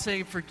cross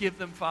saying, forgive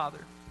them, Father.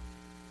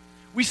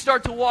 We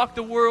start to walk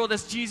the world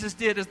as Jesus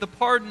did, as the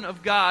pardon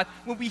of God.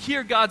 When we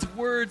hear God's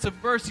words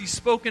of mercy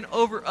spoken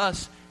over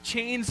us,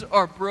 chains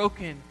are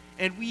broken,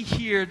 and we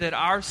hear that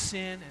our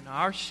sin and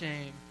our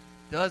shame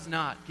does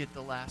not get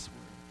the last word.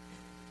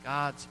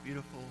 God's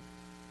beautiful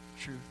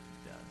truth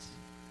does.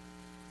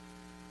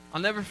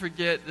 I'll never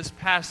forget this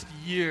past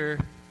year.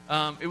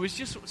 It was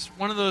just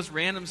one of those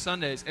random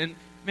Sundays. And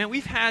man,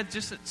 we've had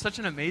just such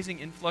an amazing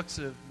influx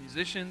of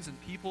musicians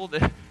and people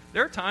that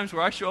there are times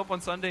where I show up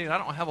on Sunday and I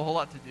don't have a whole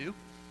lot to do.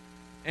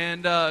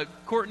 And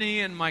Courtney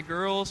and my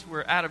girls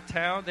were out of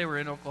town. They were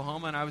in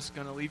Oklahoma, and I was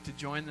going to leave to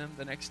join them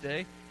the next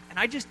day. And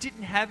I just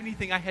didn't have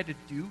anything I had to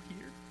do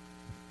here.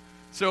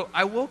 So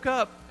I woke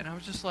up, and I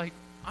was just like,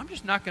 I'm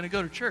just not going to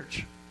go to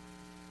church.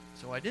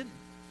 So I didn't.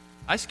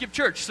 I skipped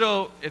church.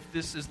 So if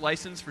this is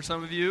licensed for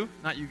some of you,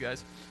 not you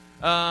guys,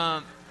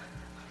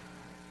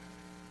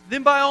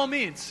 then by all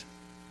means.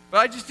 But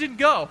I just didn't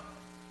go.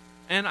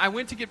 And I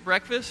went to get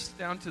breakfast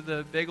down to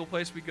the bagel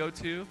place we go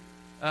to,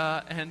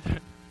 and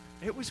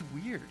it was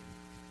weird.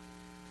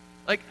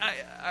 Like,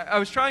 I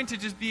was trying to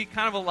just be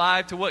kind of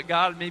alive to what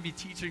God may be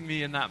teaching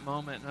me in that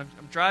moment. And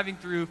I'm driving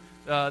through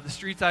the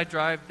streets I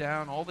drive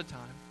down all the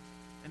time,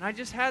 and I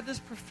just had this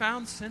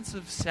profound sense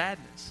of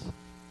sadness.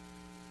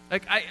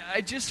 Like,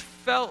 I just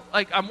felt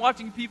like I'm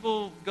watching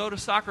people go to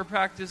soccer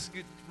practice,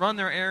 run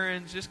their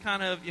errands, just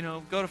kind of,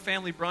 go to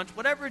family brunch,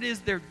 whatever it is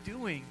they're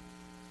doing.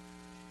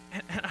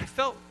 And I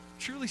felt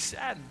truly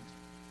saddened.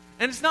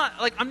 And it's not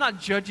like I'm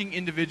not judging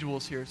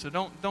individuals here, so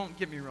don't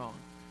get me wrong.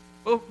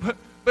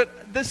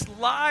 But this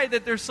lie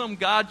that there's some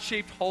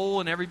God-shaped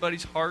hole in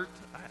everybody's heart,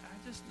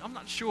 I'm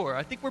not sure.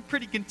 I think we're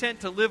pretty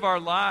content to live our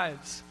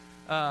lives,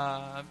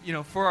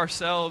 for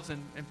ourselves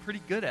and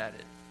pretty good at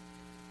it.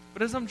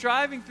 But as I'm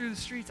driving through the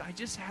streets, I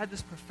just had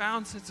this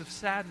profound sense of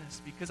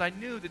sadness because I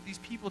knew that these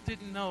people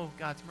didn't know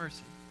God's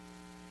mercy.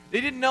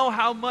 They didn't know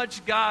how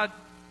much God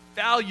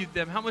valued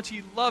them, how much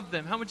He loved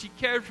them, how much He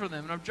cared for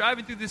them. And I'm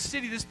driving through this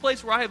city, this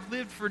place where I have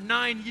lived for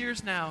 9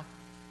 years now.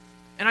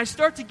 And I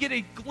start to get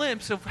a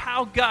glimpse of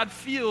how God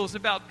feels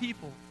about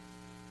people.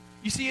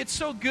 You see, it's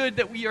so good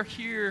that we are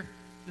here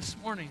this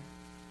morning.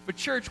 But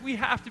church, we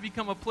have to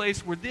become a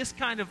place where this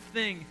kind of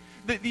thing,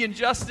 the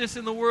injustice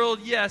in the world,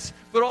 yes,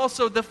 but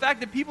also the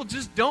fact that people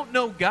just don't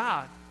know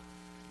God.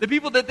 The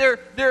people that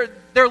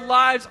their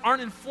lives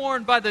aren't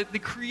informed by the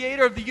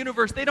creator of the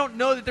universe. They don't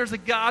know that there's a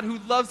God who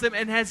loves them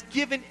and has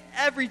given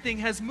everything,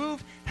 has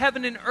moved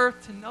heaven and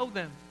earth to know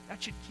them.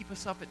 That should keep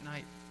us up at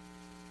night.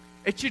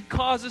 It should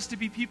cause us to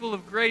be people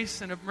of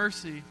grace and of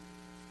mercy.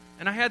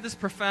 And I had this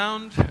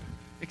profound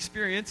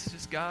experience,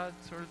 just God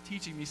sort of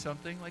teaching me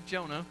something, like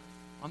Jonah,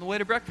 on the way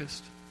to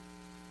breakfast.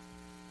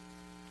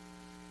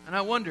 And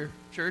I wonder,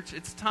 church,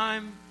 it's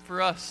time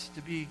for us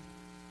to be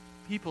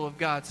people of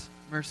God's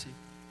mercy.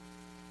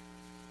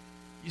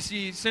 You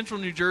see, Central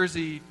New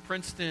Jersey,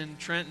 Princeton,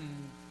 Trenton,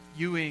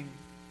 Ewing,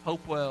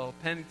 Hopewell,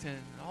 Pennington,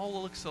 it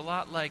all looks a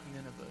lot like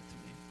Nineveh to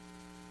me.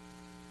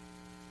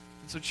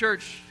 And so,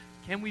 church,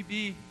 can we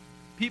be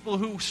people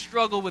who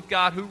struggle with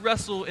God, who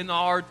wrestle in the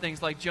hard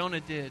things like Jonah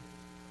did?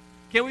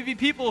 Can we be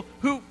people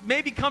who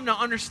maybe come to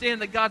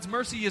understand that God's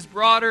mercy is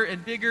broader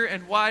and bigger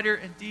and wider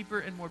and deeper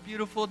and more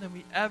beautiful than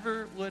we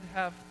ever would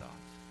have thought?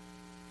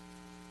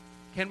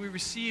 Can we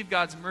receive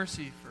God's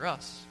mercy for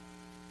us?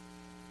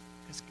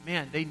 Because,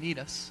 man, they need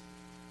us.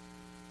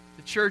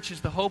 The church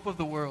is the hope of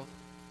the world.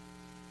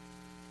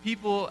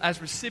 People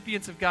as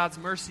recipients of God's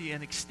mercy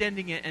and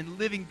extending it and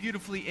living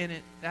beautifully in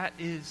it, that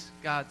is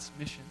God's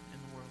mission in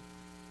the world.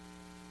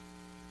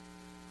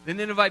 The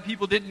Ninevite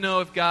people didn't know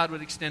if God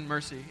would extend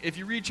mercy. If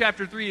you read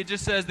chapter 3, it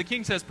just says, the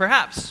king says,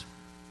 perhaps.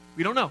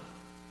 We don't know.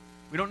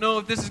 We don't know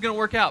if this is going to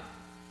work out.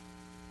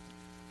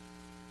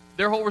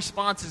 Their whole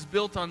response is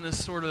built on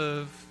this sort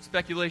of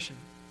speculation.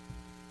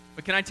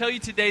 But can I tell you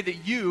today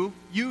that you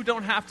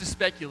don't have to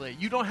speculate.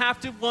 You don't have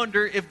to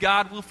wonder if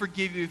God will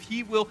forgive you, if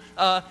He will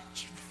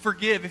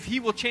forgive, if He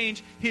will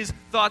change His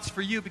thoughts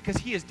for you, because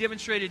He has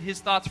demonstrated His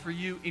thoughts for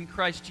you in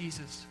Christ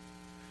Jesus.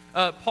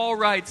 Paul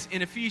writes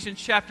in Ephesians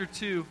chapter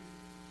 2,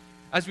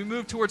 as we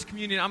move towards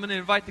communion, I'm going to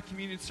invite the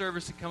communion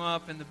service to come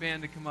up and the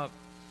band to come up.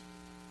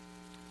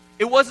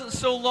 It wasn't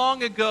so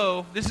long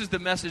ago, this is the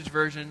Message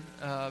version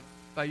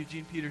by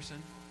Eugene Peterson.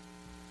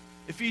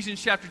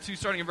 Ephesians chapter 2,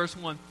 starting in verse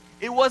 1.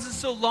 It wasn't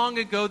so long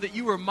ago that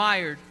you were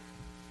mired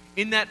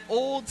in that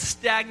old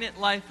stagnant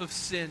life of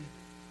sin.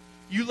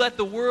 You let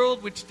the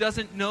world, which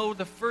doesn't know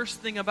the first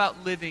thing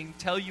about living,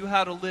 tell you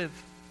how to live.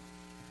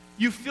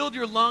 You filled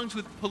your lungs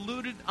with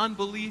polluted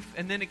unbelief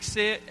and then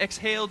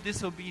exhaled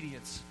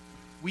disobedience.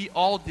 We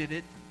all did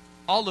it,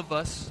 all of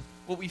us,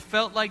 what we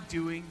felt like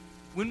doing,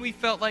 when we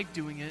felt like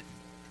doing it,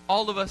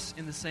 all of us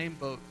in the same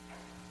boat.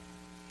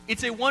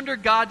 It's a wonder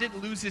God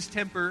didn't lose His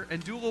temper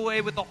and do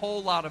away with a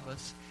whole lot of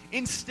us.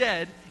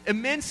 Instead,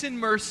 immense in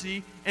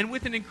mercy and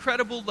with an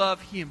incredible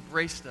love, He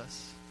embraced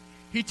us.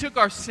 He took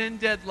our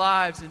sin-dead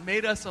lives and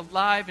made us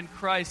alive in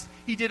Christ.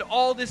 He did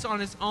all this on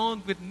His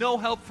own with no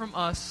help from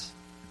us.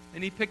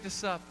 And He picked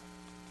us up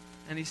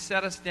and He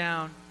set us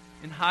down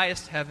in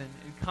highest heaven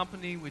in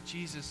company with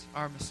Jesus,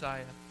 our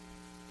Messiah.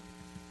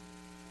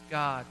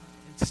 God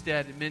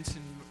instead, immense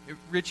and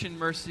rich in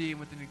mercy and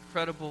with an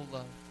incredible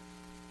love.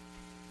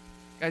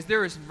 Guys,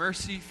 there is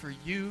mercy for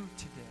you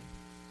today.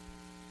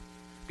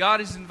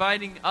 God is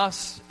inviting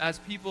us as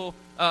people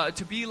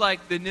to be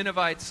like the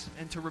Ninevites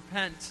and to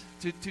repent,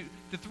 to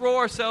throw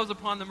ourselves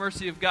upon the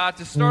mercy of God,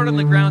 to start on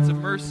the grounds of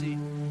mercy,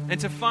 and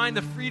to find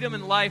the freedom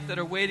and life that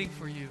are waiting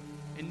for you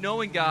in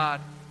knowing God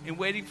and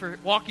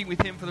walking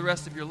with Him for the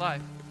rest of your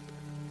life.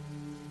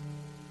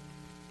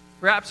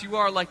 Perhaps you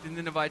are like the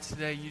Ninevites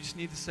today. You just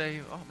need to say,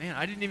 oh man,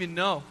 I didn't even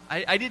know.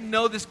 I didn't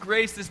know this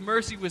grace, this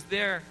mercy was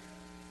there.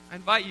 I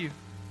invite you,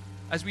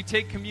 as we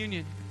take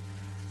communion,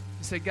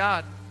 to say,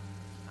 God,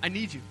 I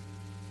need you.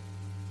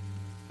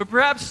 But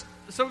perhaps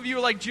some of you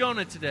are like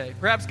Jonah today.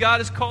 Perhaps God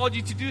has called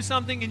you to do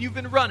something and you've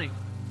been running.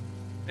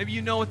 Maybe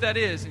you know what that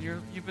is and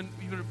you've been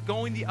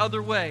going the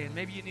other way. And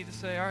maybe you need to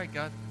say, all right,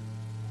 God,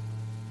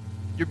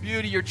 your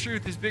beauty, your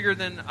truth is bigger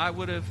than I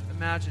would have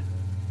imagined.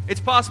 It's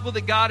possible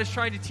that God is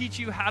trying to teach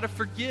you how to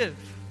forgive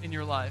in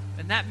your life.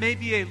 And that may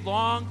be a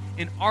long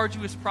and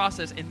arduous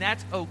process. And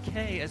that's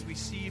okay, as we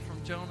see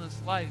from Jonah's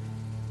life.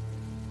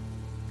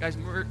 Guys,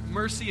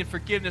 mercy and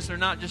forgiveness are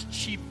not just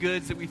cheap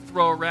goods that we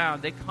throw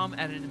around. They come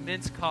at an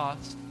immense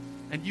cost.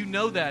 And you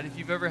know that if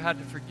you've ever had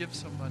to forgive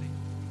somebody.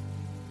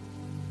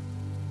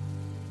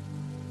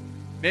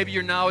 Maybe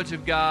your knowledge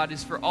of God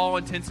is for all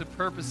intents and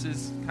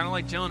purposes kind of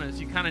like Jonah's.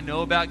 You kind of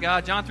know about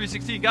God. John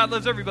 3:16, God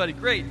loves everybody.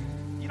 Great.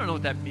 You don't know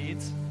what that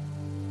means.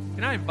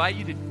 Can I invite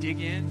you to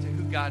dig into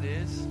who God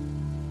is?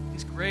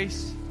 His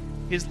grace,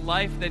 His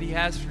life that He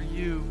has for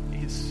you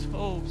is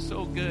so,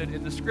 so good.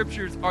 And the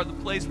Scriptures are the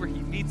place where He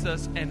meets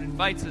us and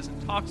invites us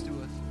and talks to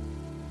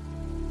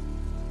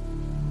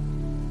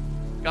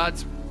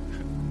us.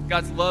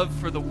 God's love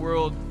for the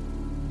world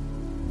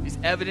is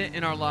evident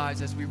in our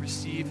lives as we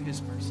receive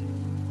His mercy.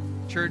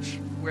 Church,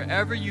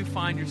 wherever you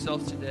find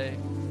yourselves today,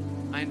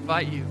 I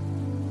invite you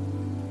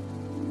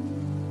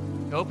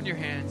to open your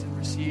hands and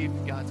receive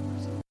God's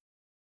mercy.